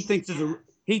 which he Yes.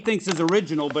 thinks is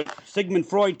original, but Sigmund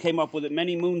Freud came up with it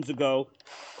many moons ago,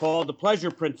 called the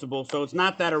pleasure principle. So it's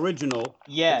not that original.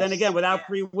 Yes. But then again, without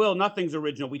free will, nothing's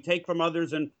original. We take from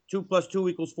others, and 2 +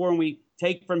 2 = 4, and we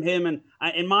take from him. And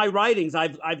in my writings,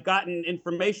 I've gotten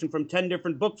information from 10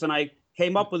 different books, and I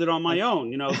came up with it on my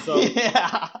own. So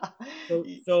Yeah.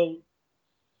 so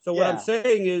what I'm Yeah.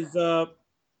 saying is,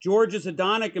 George's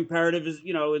hedonic imperative is,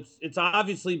 it's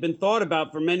obviously been thought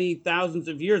about for many thousands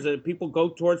of years, that people go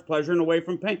towards pleasure and away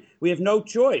from pain. We have no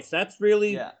choice. That's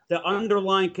really the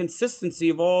underlying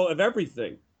consistency of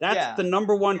everything. That's the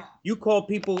number one. You call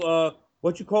people,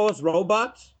 what you call us,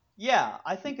 robots? Yeah,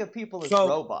 I think of people as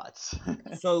robots.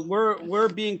 So we're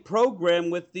being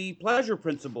programmed with the pleasure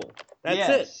principle. That's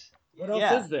it. What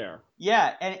else is there?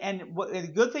 Yeah, and the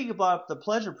good thing about the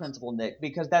pleasure principle, Nick,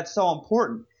 because that's so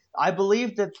important. I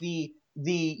believe that the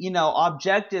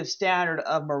objective standard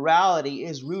of morality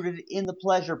is rooted in the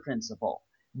pleasure principle.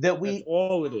 That's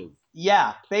all it is.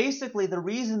 Yeah, basically the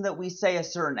reason that we say a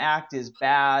certain act is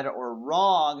bad or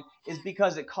wrong is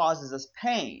because it causes us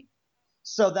pain.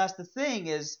 So that's the thing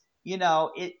is,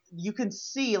 you can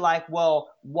see, like,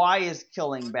 well, why is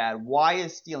killing bad? Why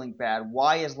is stealing bad?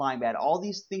 Why is lying bad? All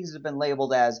these things have been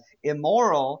labeled as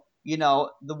immoral,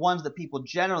 the ones that people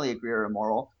generally agree are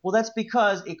immoral. Well, that's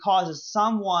because it causes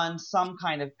someone some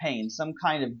kind of pain, some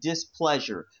kind of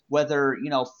displeasure, whether,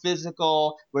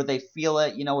 physical, where they feel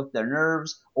it, with their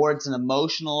nerves, or it's an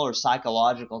emotional or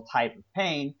psychological type of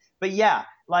pain. But yeah,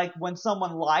 like when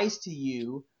someone lies to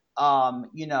you, and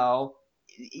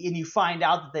you find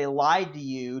out that they lied to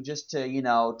you just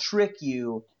to, trick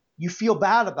you, you feel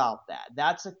bad about that.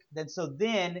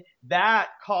 Then that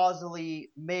causally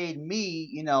made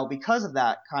me, because of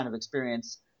that kind of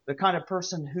experience, the kind of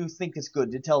person who think it's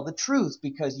good to tell the truth,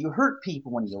 because you hurt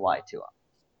people when you lie to them.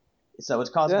 So it's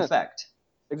cause and Yeah, effect.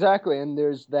 exactly. And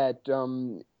there's that,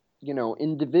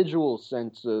 individual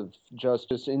sense of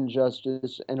justice,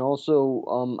 injustice, and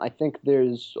also, I think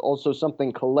there's also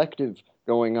something collective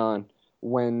going on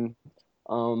when,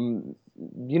 um,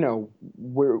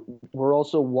 we're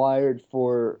also wired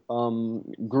for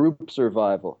group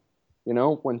survival.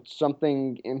 When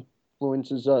something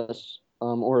influences us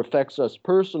or affects us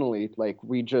personally, like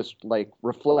we just like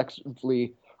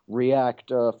reflexively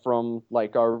react from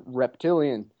like our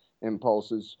reptilian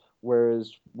impulses.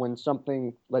 Whereas when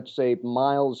something, let's say,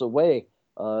 miles away,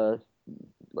 uh,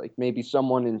 like maybe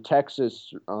someone in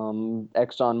Texas,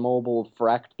 ExxonMobil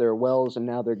fracked their wells and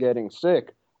now they're getting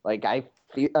sick. Like I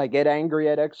get angry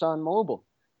at ExxonMobil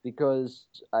because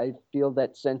I feel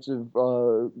that sense of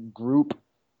group,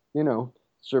 you know,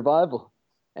 survival.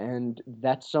 And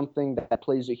that's something that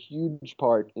plays a huge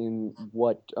part in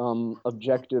what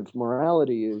objective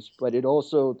morality is, but it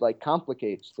also like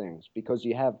complicates things because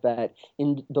you have that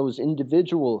in those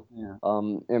individual Yeah.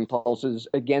 impulses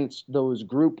against those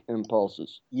group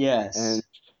impulses, and Yes.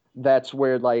 that's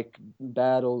where like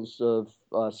battles of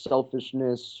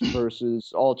selfishness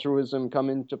versus altruism come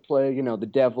into play. The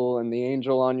devil and the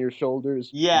angel on your shoulders,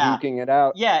 Yeah. duking it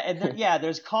out. Yeah, and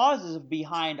there's causes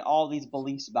behind all these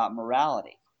beliefs about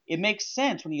morality. It makes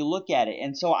sense when you look at it.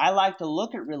 And so I like to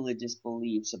look at religious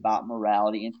beliefs about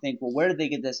morality and think, well, where did they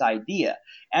get this idea?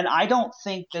 And I don't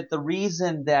think that the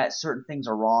reason that certain things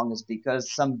are wrong is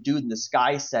because some dude in the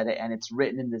sky said it and it's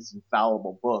written in this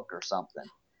infallible book or something.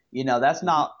 That's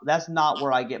not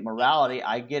where I get morality.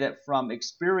 I get it from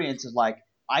experiences like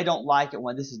I don't like it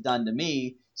when this is done to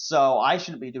me, so I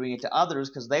shouldn't be doing it to others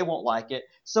because they won't like it.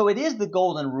 So it is the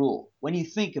golden rule when you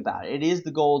think about it. It is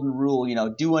the golden rule,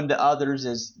 do unto others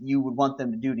as you would want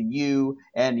them to do to you,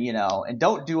 and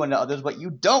don't do unto others what you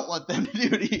don't want them to do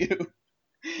to you.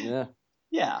 Yeah.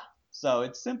 Yeah. So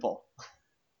it's simple.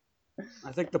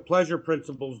 I think the pleasure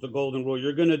principle is the golden rule.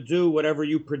 You're going to do whatever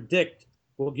you predict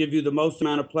will give you the most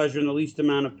amount of pleasure and the least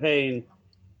amount of pain.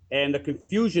 And the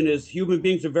confusion is human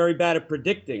beings are very bad at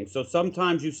predicting. So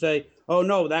sometimes you say, oh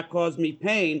no, that caused me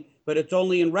pain, but it's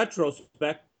only in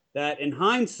retrospect that in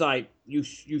hindsight you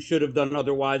should have done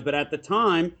otherwise. But at the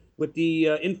time, with the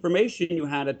information you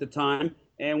had at the time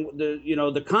and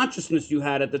the consciousness you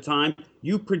had at the time,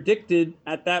 you predicted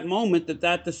at that moment that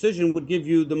that decision would give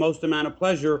you the most amount of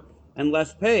pleasure and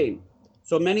less pain.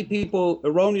 So many people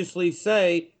erroneously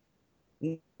say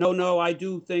no, I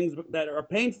do things that are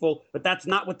painful, but that's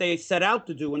not what they set out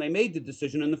to do when they made the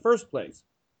decision in the first place.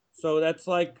 So that's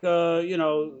like,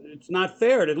 it's not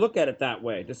fair to look at it that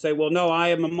way, to say, well, no, I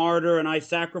am a martyr and I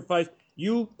sacrifice.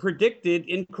 You predicted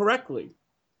incorrectly.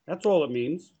 That's all it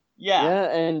means. Yeah.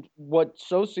 Yeah, and what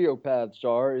sociopaths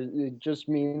are, it just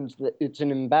means that it's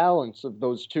an imbalance of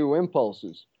those two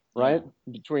impulses, Yeah. right?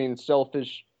 Between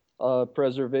selfish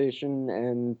preservation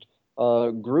and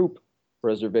group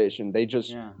preservation. They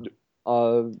just Yeah.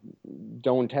 uh,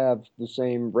 don't have the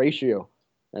same ratio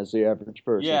as the average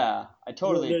person. Yeah. I Well,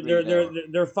 totally agree there.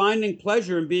 they're finding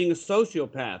pleasure in being a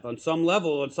sociopath on some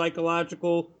level, on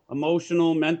psychological,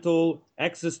 emotional, mental,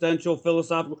 existential,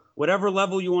 philosophical, whatever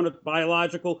level you want to,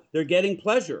 biological. They're getting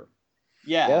pleasure.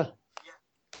 Yeah. Yeah,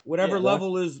 Whatever Yeah.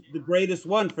 level is the greatest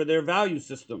one for their value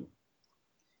system.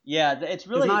 Yeah. It's Because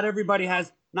really. not everybody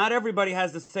has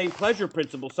the same pleasure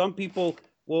principle. Some people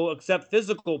will accept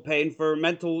physical pain for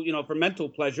mental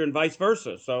pleasure and vice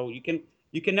versa. So you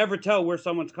can never tell where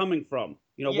someone's coming from.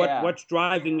 Yeah. What's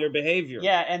driving their behavior.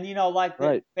 Yeah, and like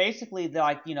right. basically,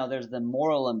 like there's the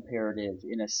moral imperative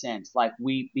in a sense. Like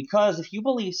because if you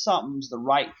believe something's the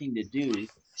right thing to do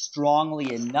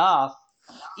strongly enough,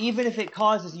 even if it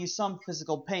causes you some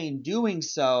physical pain doing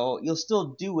so, you'll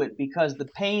still do it because the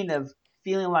pain of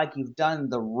feeling like you've done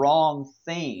the wrong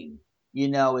thing,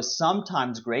 is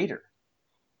sometimes greater.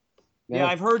 Yeah, Yeah,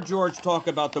 I've heard George talk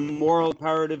about the moral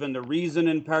imperative and the reason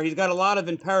imperative. He's got a lot of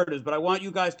imperatives, but I want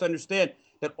you guys to understand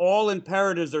that all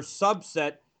imperatives are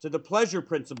subset to the pleasure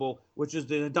principle, which is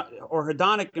or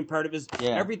hedonic imperative. Is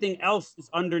Yeah. everything else is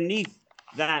underneath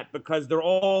that because they're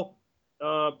all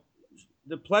uh,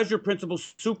 the pleasure principle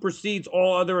supersedes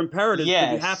all other imperatives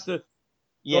because you have Yes. to go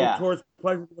Yeah. towards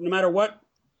pleasure no matter what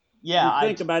Yeah. you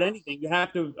think about anything. You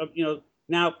have to,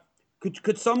 now.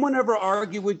 Could someone ever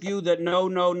argue with you that no,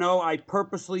 no, no, I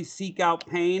purposely seek out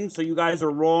pain, so you guys are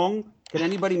wrong? Can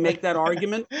anybody make that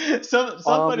argument?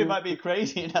 Somebody might be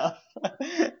crazy enough.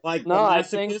 Like no, I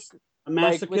think a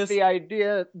like with masochist? the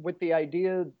idea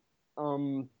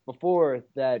before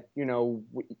that,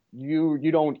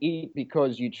 you don't eat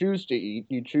because you choose to eat.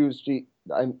 You choose to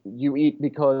you eat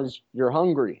because you're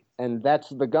hungry, and that's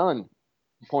the gun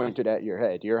pointed at your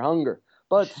head, your hunger.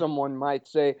 But someone might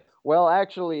say, well,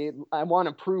 actually, I want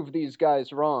to prove these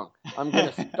guys wrong. I'm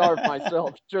going to starve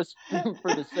myself just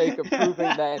for the sake of proving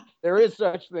that there is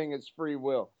such thing as free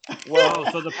will. Well,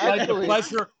 Oh, so actually,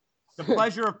 the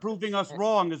pleasure of proving us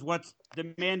wrong is what's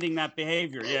demanding that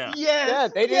behavior. Yeah. yeah,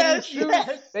 Yes, they didn't yes, choose.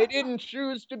 yes. They didn't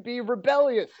choose to be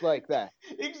rebellious like that.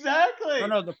 No, Exactly.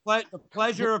 no. The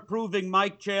pleasure of proving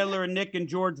Mike Chandler and Nick and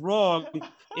George wrong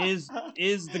is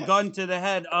the gun to the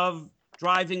head of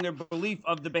driving their belief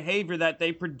of the behavior that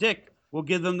they predict will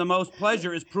give them the most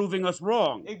pleasure is proving us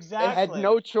wrong. They had Exactly.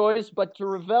 no choice but to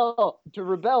rebel,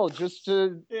 just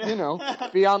to, Yeah.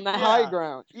 be on the high Yeah.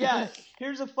 ground. Yeah.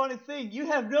 Here's a funny thing. You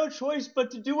have no choice but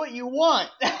to do what you want.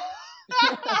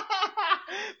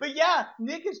 But yeah,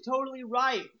 Nick is totally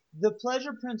right. The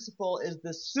pleasure principle is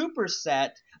the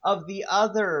superset of the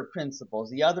other principles,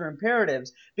 the other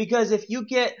imperatives, because if you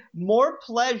get more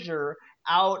pleasure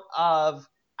out of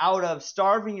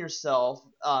starving yourself,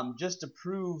 just to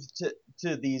prove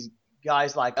to these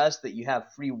guys like us that you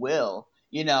have free will,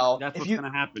 That's if what's you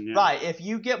going to happen. Yeah. right, if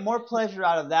you get more pleasure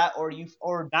out of that, or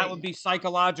That would be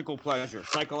psychological pleasure.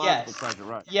 Psychological yes. pleasure,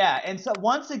 right? Yeah, and so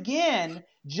once again,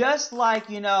 just like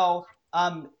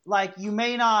like you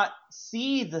may not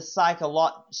see the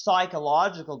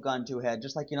psychological gun to a head,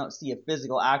 just like you don't see a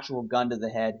physical actual gun to the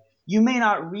head. You may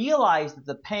not realize that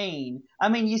the pain. I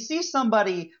mean, you see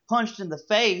somebody punched in the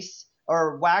face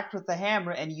or whacked with a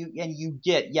hammer, and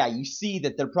you see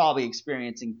that they're probably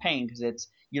experiencing pain because it's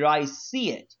your eyes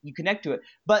see it, you connect to it.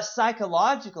 But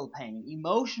psychological pain,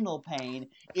 emotional pain,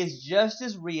 is just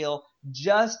as real,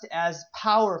 just as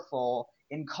powerful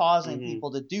in causing Hmm.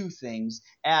 people to do things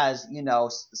as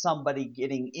somebody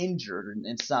getting injured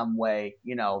in some way,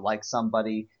 like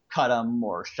somebody cut them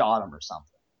or shot them or something.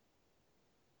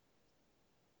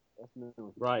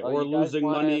 Definitely. Right. Oh, Or losing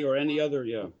money or any other.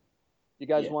 Yeah. you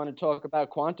guys Yeah. want to talk about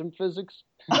quantum physics?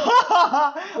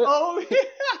 Oh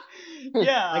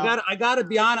yeah. I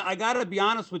gotta be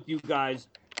honest with you guys,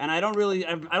 and I don't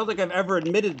think I've ever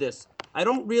admitted this. I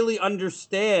don't really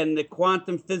understand the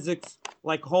quantum physics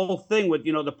like whole thing with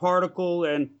the particle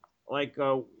and like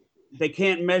they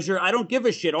can't measure. I don't give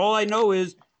a shit. All I know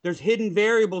is there's hidden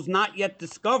variables not yet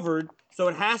discovered, so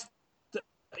it has to,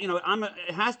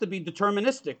 it has to be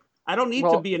deterministic. I don't need to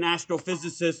Well, be an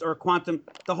astrophysicist or a quantum.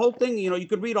 The whole thing, you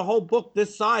could read a whole book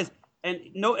this size and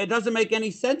no, it doesn't make any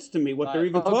sense to me what they're Right.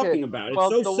 even okay. talking about. It's Well,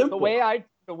 so the simple. way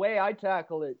I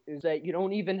tackle it is that you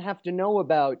don't even have to know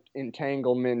about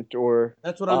entanglement or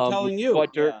That's what I'm telling you.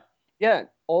 what Yeah. yeah,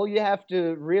 all you have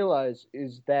to realize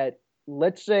is that,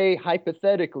 let's say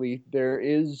hypothetically, there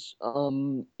is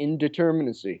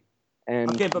indeterminacy,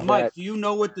 and Okay, but Mike, that, do you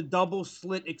know what the double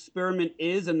slit experiment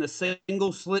is and the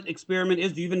single slit experiment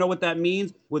is? Do you even know what that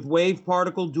means with wave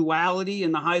particle duality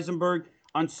and the Heisenberg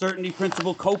uncertainty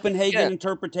principle yeah, Copenhagen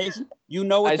interpretation? You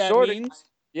know I what that sort of, means?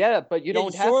 yeah, but you Yeah, you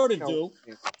don't have sort to of know. do,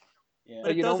 Yeah. but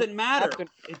But it you don't doesn't matter. have to.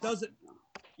 It doesn't.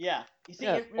 Yeah. You see,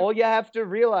 Yeah, all you have to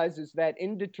realize is that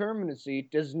indeterminacy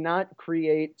does not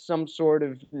create some sort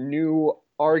of new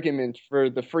argument for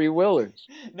the free willers.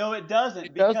 no, it doesn't,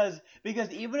 It does.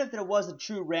 because even if there was a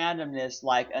true randomness,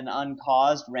 like an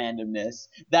uncaused randomness,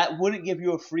 that wouldn't give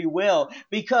you a free will,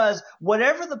 because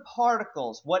whatever the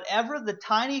particles, whatever the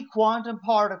tiny quantum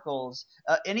particles,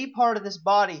 any part of this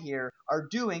body here are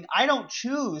doing, I don't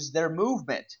choose their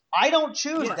movement. I don't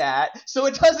choose Yeah. that, so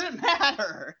it doesn't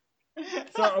matter.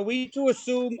 So are we to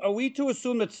assume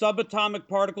that subatomic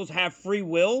particles have free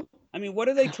will? I mean, what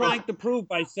are they trying to prove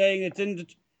by saying it's in?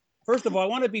 First of all, I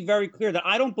want to be very clear that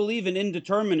I don't believe in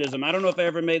indeterminism. I don't know if I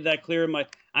ever made that clear in my.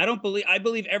 I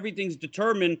believe everything's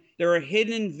determined. There are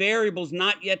hidden variables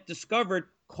not yet discovered,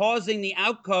 causing the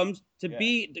outcomes to Yeah.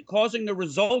 be, causing the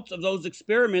results of those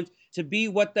experiments to be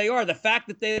what they are. The fact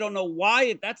that they don't know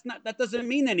why, that doesn't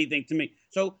mean anything to me.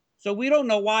 So we don't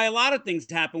know why a lot of things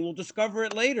happen. We'll discover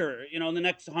it later, in the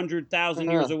next 100,000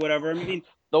 years or whatever. I mean,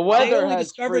 The they weather only has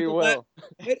discovered free will.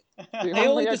 The they only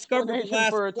only discovered the explanation last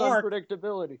for its quark.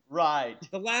 unpredictability. Right.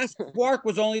 The last quark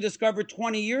was only discovered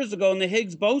 20 years ago, and the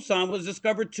Higgs boson was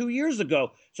discovered 2 years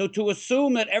ago. So to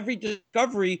assume that every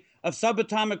discovery of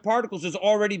subatomic particles has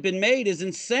already been made is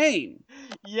insane.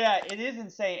 Yeah, it is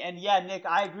insane. And yeah, Nick,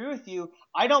 I agree with you.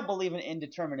 I don't believe in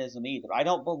indeterminism either. I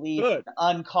don't believe Good. in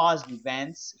uncaused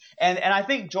events. And I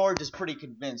think George is pretty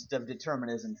convinced of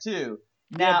determinism too.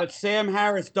 Yeah, Now, but Sam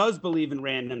Harris does believe in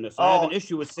randomness. I have an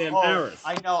issue with Sam Harris.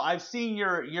 I know. I've seen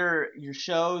your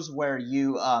shows where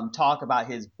you talk about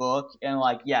his book, and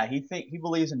like, yeah, he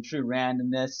believes in true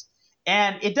randomness,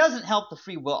 and it doesn't help the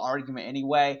free will argument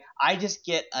anyway. I just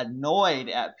get annoyed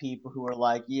at people who are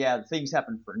like, yeah, things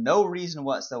happen for no reason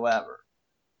whatsoever,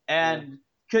 and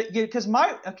because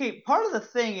part of the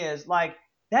thing is like,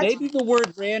 that's Maybe the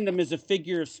word random is a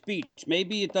figure of speech.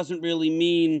 Maybe it doesn't really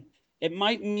mean, it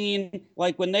might mean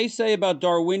like when they say about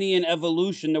Darwinian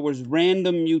evolution, there was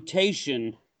random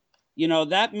mutation,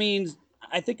 that means,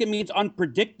 I think it means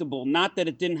unpredictable, not that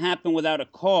it didn't happen without a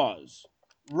cause.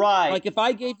 right. Like if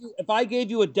I gave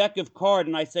you a deck of cards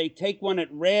and I say take one at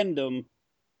random,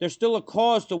 there's still a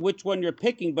cause to which one you're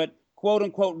picking, but quote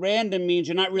unquote random means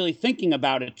you're not really thinking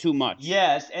about it too much.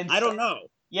 Yes, and I don't know.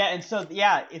 yeah, and so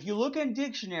yeah, if you look in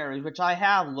dictionaries, which I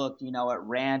have looked, at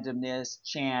randomness,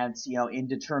 chance,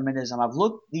 indeterminism, I've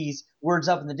looked these words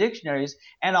up in the dictionaries,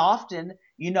 and often,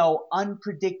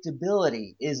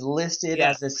 unpredictability is listed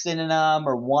as Yes. a synonym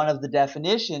or one of the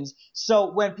definitions.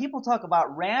 So when people talk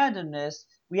about randomness,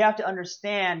 we have to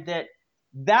understand that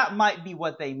that might be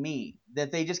what they mean,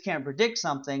 that they just can't predict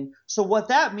something. So what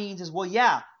that means is, well,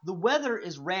 yeah, the weather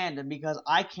is random because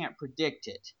I can't predict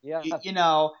it. Yeah.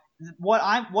 What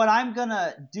I'm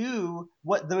gonna do,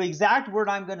 what the exact word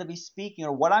I'm gonna be speaking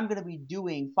or what I'm gonna be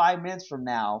doing 5 minutes from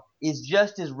now is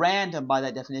just as random by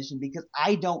that definition because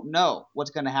I don't know what's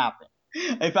gonna happen.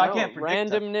 If I can't predict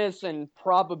them. Randomness and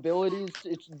probabilities,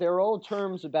 they're all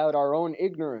terms about our own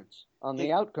ignorance on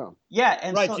the outcome. Yeah,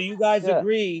 and Right. So you guys Yeah.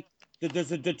 agree that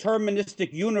there's a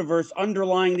deterministic universe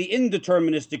underlying the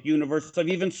indeterministic universe of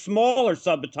even smaller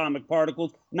subatomic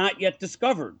particles not yet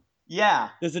discovered. yeah,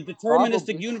 There's a deterministic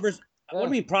Probably. universe. What do Yeah. you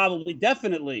mean? Probably,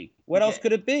 definitely. What else Yeah.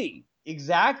 could it be?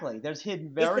 exactly. There's hidden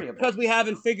Just variables. because we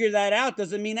haven't figured that out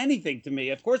doesn't mean anything to me.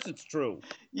 Of course, it's true.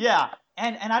 Yeah,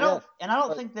 and I don't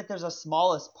But- think that there's a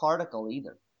smallest particle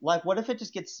either. Like, what if it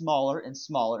just gets smaller and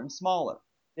smaller and smaller?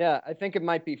 Yeah, I think it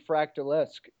might be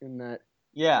fractalesque in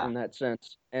Yeah, that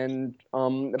sense. And but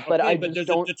Okay, I but just there's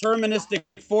don't. a deterministic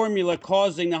formula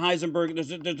causing the Heisenberg.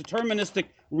 There's a deterministic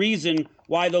reason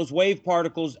why those wave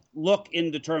particles look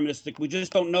indeterministic. We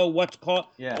just don't know what's called.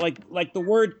 Yeah. Like the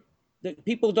word that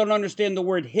people don't understand the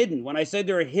word hidden. When I say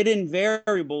there are hidden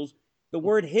variables, the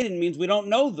word hidden means we don't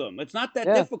know them. It's not that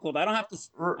Yeah. difficult. I don't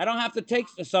have to take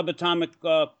the subatomic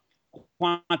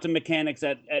quantum mechanics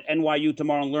at NYU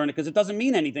tomorrow and learn it because it doesn't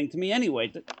mean anything to me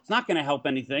anyway. It's not going to help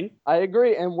anything. I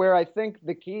agree, and where I think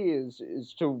the key is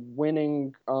to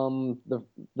winning the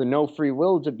no free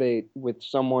will debate with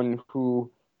someone who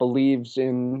believes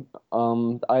in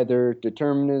either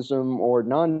determinism or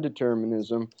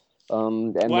non-determinism,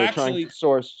 and Well, they're trying actually, to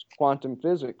source quantum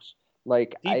physics.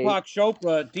 Like Deepak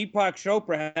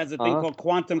Chopra has a thing Uh-huh. called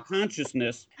quantum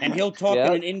consciousness, and he'll talk in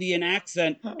Yeah. an Indian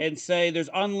accent and say there's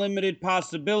unlimited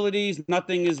possibilities,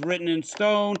 nothing is written in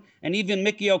stone, and even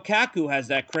Mikio Kaku has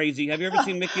that crazy. Have you ever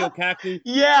seen Mikio Kaku?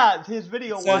 yeah. His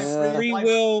video, It says Yeah. free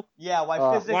will, yeah, why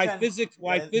Uh, physics and why yeah,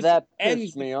 physics that ends.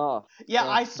 pissed me off. yeah,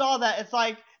 Yeah. I saw that. It's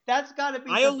like that's got to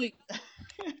be.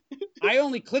 I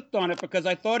only clicked on it because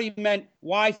I thought he meant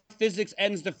why physics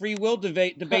ends the free will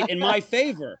debate in my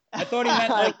favor. I thought he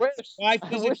meant like why I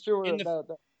physics wish you were in the about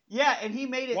that. yeah, and he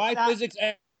made it why sound. physics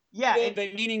ends Yeah, the and,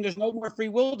 debate, meaning there's no more free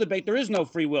will debate. There is no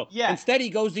free will. Yeah. Instead, he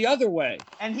goes the other way.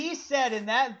 and he said in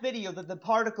that video that the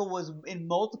particle was in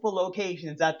multiple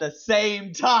locations at the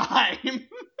same time.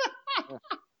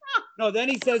 No, then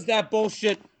he says that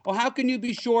bullshit. Well, how can you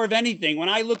be sure of anything? When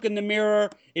I look in the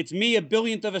mirror, it's me a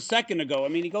billionth of a second ago. I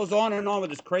mean, he goes on and on with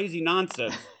this crazy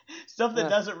nonsense. Stuff that Yeah,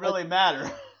 doesn't really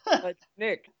matter. But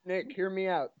Nick, hear me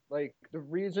out. Like the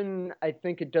reason I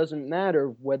think it doesn't matter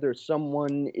whether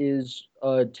someone is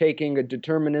taking a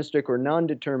deterministic or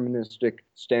non-deterministic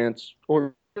stance,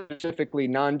 or specifically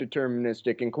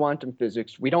non-deterministic in quantum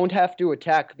physics, we don't have to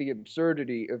attack the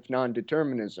absurdity of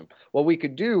non-determinism. What we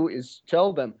could do is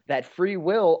tell them that free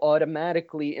will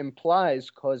automatically implies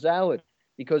causality,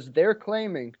 because they're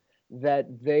claiming that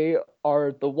they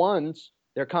are the ones,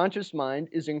 their conscious mind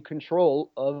is in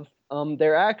control of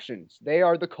their actions. They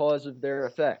are the cause of their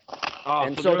effect. Oh,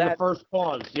 And so so they're that- the first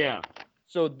cause. Yeah.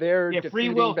 So they're Yeah,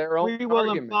 defeating their own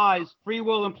argument. free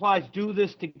will implies do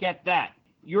this to get that.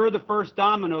 You're the first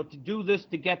domino to do this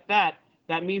to get that.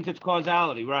 That means it's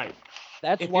causality, right?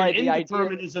 That's If why you're the idea.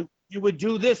 indeterminism, you would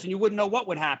do this and you wouldn't know what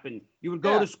would happen. You would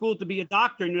go Yeah. to school to be a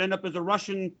doctor and you'd end up as a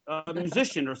Russian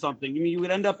musician or something. I mean, you would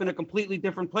end up in a completely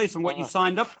different place from what you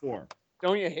signed up for.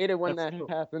 Don't you hate it when That's that true.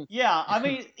 happens? Yeah, I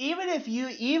mean, even if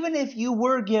you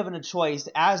were given a choice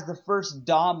as the first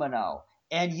domino,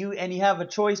 and you have a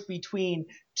choice between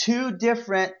two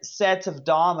different sets of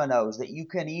dominoes that you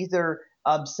can either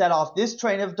set off this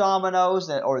train of dominoes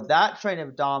or that train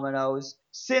of dominoes.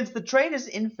 Since the train is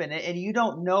infinite and you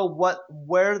don't know what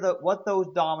those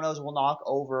dominoes will knock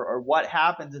over or what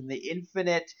happens in the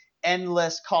infinite,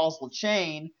 endless causal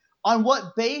chain, on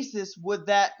what basis would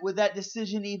that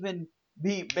decision even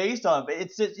be based on. But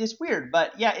it's weird.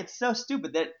 But yeah, it's so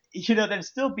stupid that there'd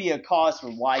still be a cause for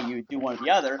why you do one or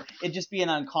the other. It'd just be an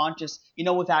unconscious,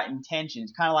 without intention.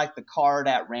 It's kind of like the card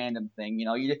at random thing.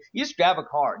 You just grab a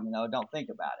card. Don't think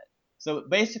about it. So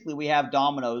basically, we have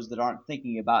dominoes that aren't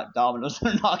thinking about dominoes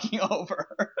they're knocking over.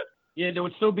 Yeah, there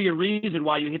would still be a reason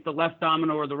why you hit the left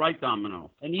domino or the right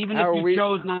domino. And even How if are you we-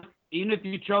 chose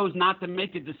not to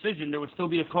make a decision, there would still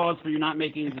be a cause for you not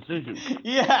making a decision.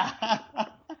 Yeah.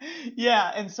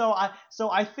 Yeah, and so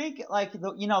I think like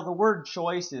the word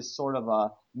choice is sort of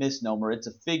a misnomer. It's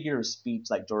a figure of speech,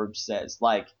 like George says.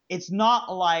 Like it's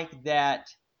not like that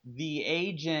the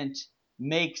agent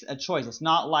makes a choice. It's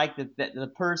not like that the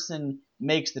person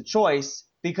makes the choice,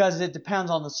 because it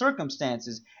depends on the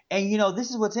circumstances. And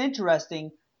this is what's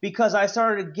interesting, because I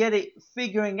started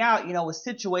figuring out, with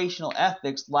situational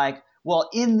ethics, like, well,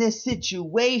 in this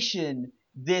situation,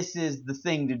 this is the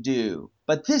thing to do.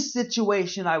 But this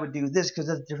situation, I would do this because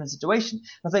it's a different situation. I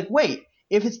was like, wait,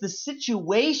 if it's the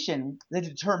situation that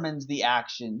determines the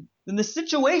action, then the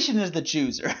situation is the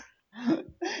chooser.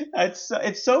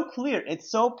 It's so clear.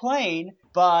 It's so plain,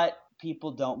 but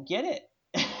people don't get it.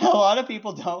 A lot of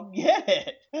people don't get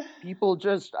it. People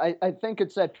just, I think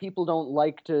it's that people don't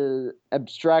like to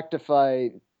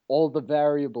abstractify all the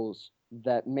variables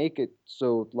that make it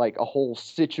so like a whole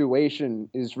situation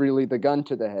is really the gun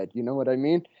to the head. You know what I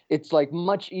mean? It's like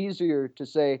much easier to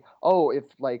say, oh, if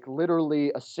like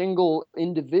literally a single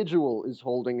individual is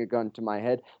holding a gun to my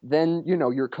head, then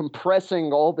you're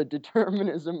compressing all the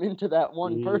determinism into that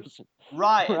one person.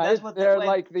 Right. And that's what they're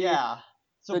like yeah.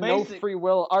 So the no free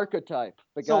will archetype.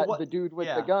 The dude with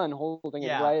the gun holding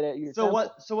it right at your temple.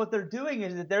 So what they're doing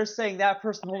is that they're saying that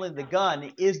person holding the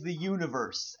gun is the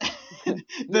universe.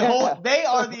 They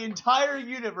are the entire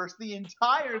universe, the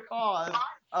entire cause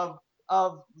of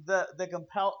the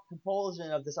compulsion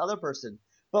of this other person.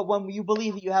 But when you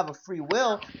believe that you have a free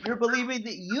will, you're believing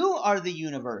that you are the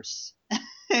universe.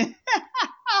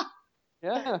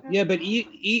 Yeah, but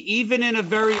even in a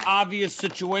very obvious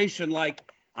situation, like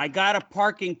I got a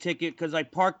parking ticket because I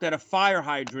parked at a fire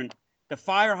hydrant. The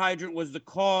fire hydrant was the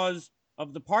cause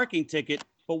of the parking ticket,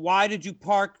 but why did you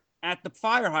park at the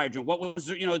fire hydrant? What was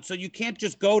so you can't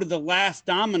just go to the last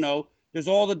domino. There's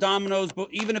all the dominoes, but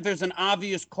even if there's an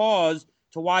obvious cause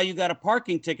to why you got a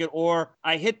parking ticket, or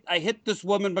I hit this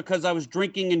woman because I was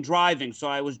drinking and driving, so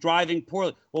I was driving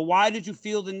poorly. Well, why did you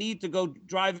feel the need to go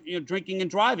drive, drinking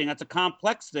and driving? That's a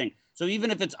complex thing. So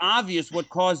even if it's obvious what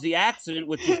caused the accident,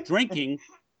 which is drinking,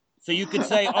 so you could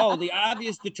say, oh, the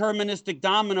obvious deterministic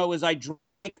domino is I drank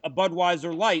a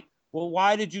Budweiser Light. Well,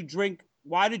 why did you drink?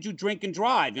 Why did you drink and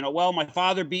drive? Well, my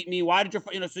father beat me. Why did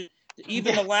you? So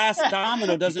even the last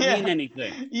domino doesn't mean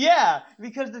anything. Yeah,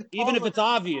 because even if it's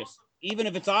obvious.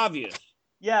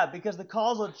 Yeah, because the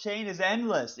causal chain is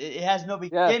endless. It has no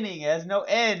beginning. It has no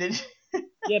end.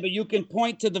 Yeah, but you can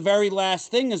point to the very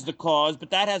last thing as the cause, but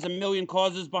that has a million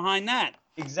causes behind that.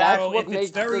 Exactly. That's what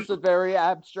makes this a very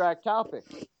abstract topic.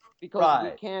 Because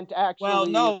we can't actually. Well,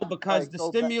 no, because the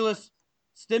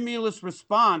stimulus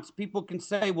response, people can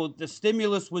say, well, the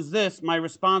stimulus was this, my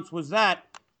response was that.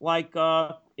 Like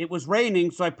it was raining,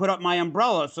 so I put up my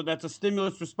umbrella. So that's a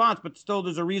stimulus response, but still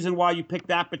there's a reason why you picked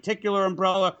that particular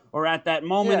umbrella, or at that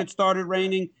moment it started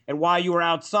raining, and why you were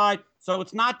outside. So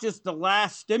it's not just the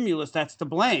last stimulus that's to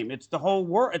blame. It's the whole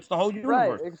world. It's the whole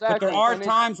universe. Right, exactly. But there are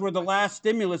times where the last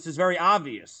stimulus is very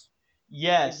obvious.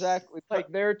 Yes. Exactly.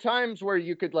 Like there are times where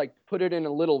you could like put it in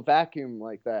a little vacuum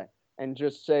like that and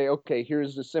just say, okay,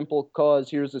 here's the simple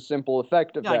cause, here's the simple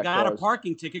effect of that I got cause. a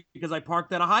parking ticket because I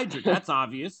parked at a hydrant. That's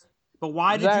obvious. But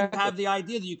why did you have the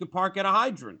idea that you could park at a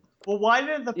hydrant? Well, why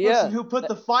did the person who put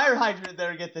the fire hydrant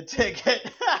there get the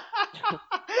ticket?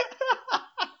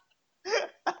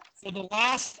 So the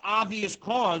last obvious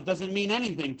cause doesn't mean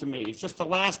anything to me. It's just the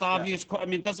last obvious cause. I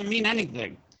mean, it doesn't mean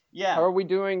anything. Yeah. How are we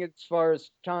doing as far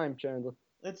as time, Chandler?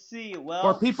 Let's see. Well,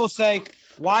 or people say,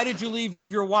 why did you leave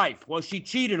your wife? Well, she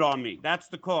cheated on me. That's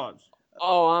the cause.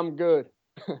 Oh, I'm good.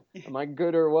 Am I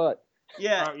good or what?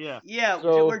 Yeah.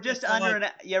 So, we're just under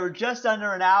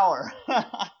an hour. All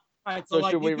right. So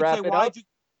like, should we you could wrap say, it up?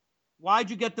 Why'd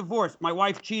you get divorced? My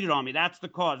wife cheated on me. That's the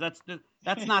cause.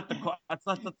 That's not the cause. That's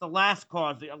the last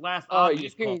cause. The last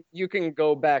obvious cause. You can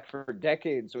go back for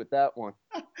decades with that one.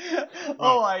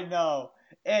 Oh, I know.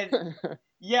 And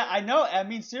yeah, I know. I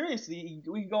mean, seriously,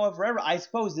 we can go on forever. I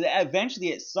suppose that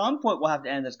eventually, at some point, we'll have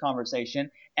to end this conversation.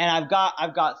 And I've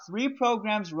got 3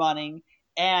 programs running,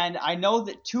 and I know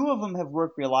that 2 of them have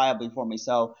worked reliably for me.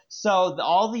 So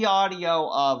all the audio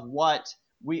of what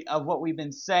we've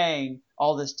been saying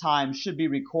all this time should be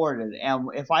recorded. And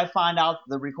if I find out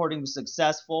the recording was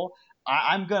successful,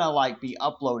 I'm gonna like be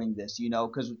uploading this,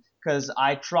 because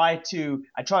I try to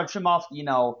trim off,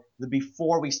 the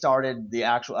before we started the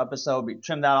actual episode, we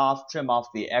trim off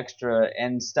the extra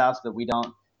end stuff that we're not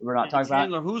And talking about.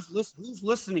 Chandler, who's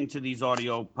listening to these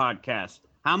audio podcasts?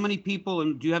 How many people,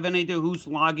 and do you have any idea who's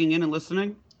logging in and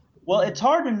listening? Well, it's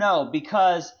hard to know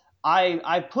because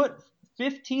I put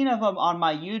 15 of them on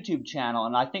my YouTube channel,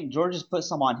 and I think George has put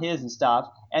some on his and stuff.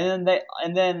 And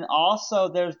then also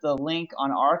there's the link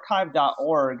on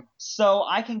archive.org, so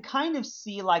I can kind of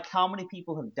see like how many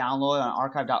people have downloaded on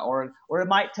archive.org, or it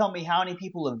might tell me how many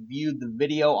people have viewed the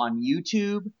video on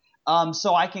YouTube.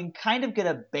 So I can kind of get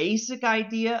a basic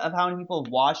idea of how many people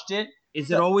have watched it. Is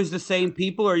it So, always the same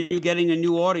people, or are you getting a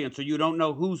new audience, or you don't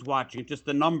know who's watching, just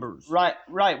the numbers?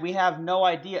 right. We have no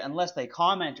idea unless they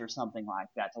comment or something like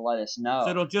that to let us So know.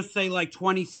 it'll just say like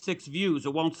 26 views.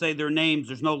 It won't say their names.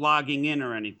 There's no logging in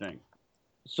or anything.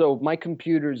 So my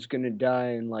computer's gonna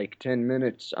die in like 10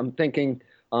 minutes. I'm thinking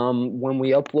when we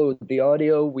upload the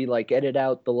audio, we like edit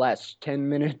out the last 10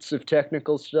 minutes of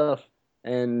technical stuff,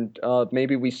 and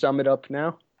maybe we sum it up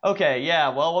now. Okay, yeah.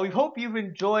 Well, we hope you've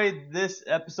enjoyed this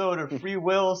episode of Free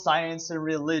Will, Science, and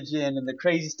Religion and the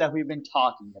crazy stuff we've been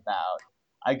talking about.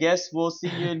 I guess we'll see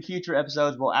you in future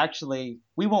episodes. Well, actually,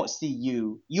 we won't see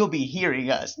you. You'll be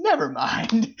hearing us. Never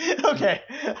mind. Okay,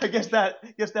 I guess that's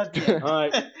the end. All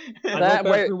right. I That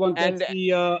hope way- everyone gets and-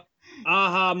 the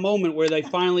aha moment where they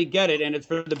finally get it, and it's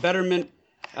for the betterment.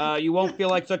 You won't feel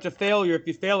like such a failure if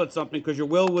you fail at something because your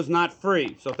will was not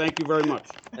free. So thank you very much.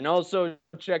 And also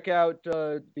check out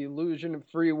the Illusion of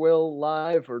Free Will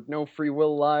Live, or No Free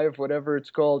Will Live, whatever it's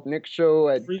called. Nick's show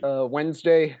at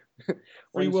Wednesday.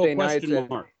 Free will Wednesday nights question at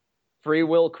mark. Free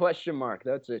Will question mark.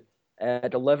 That's it.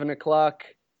 At 11 o'clock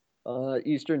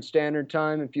Eastern Standard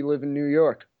Time if you live in New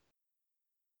York.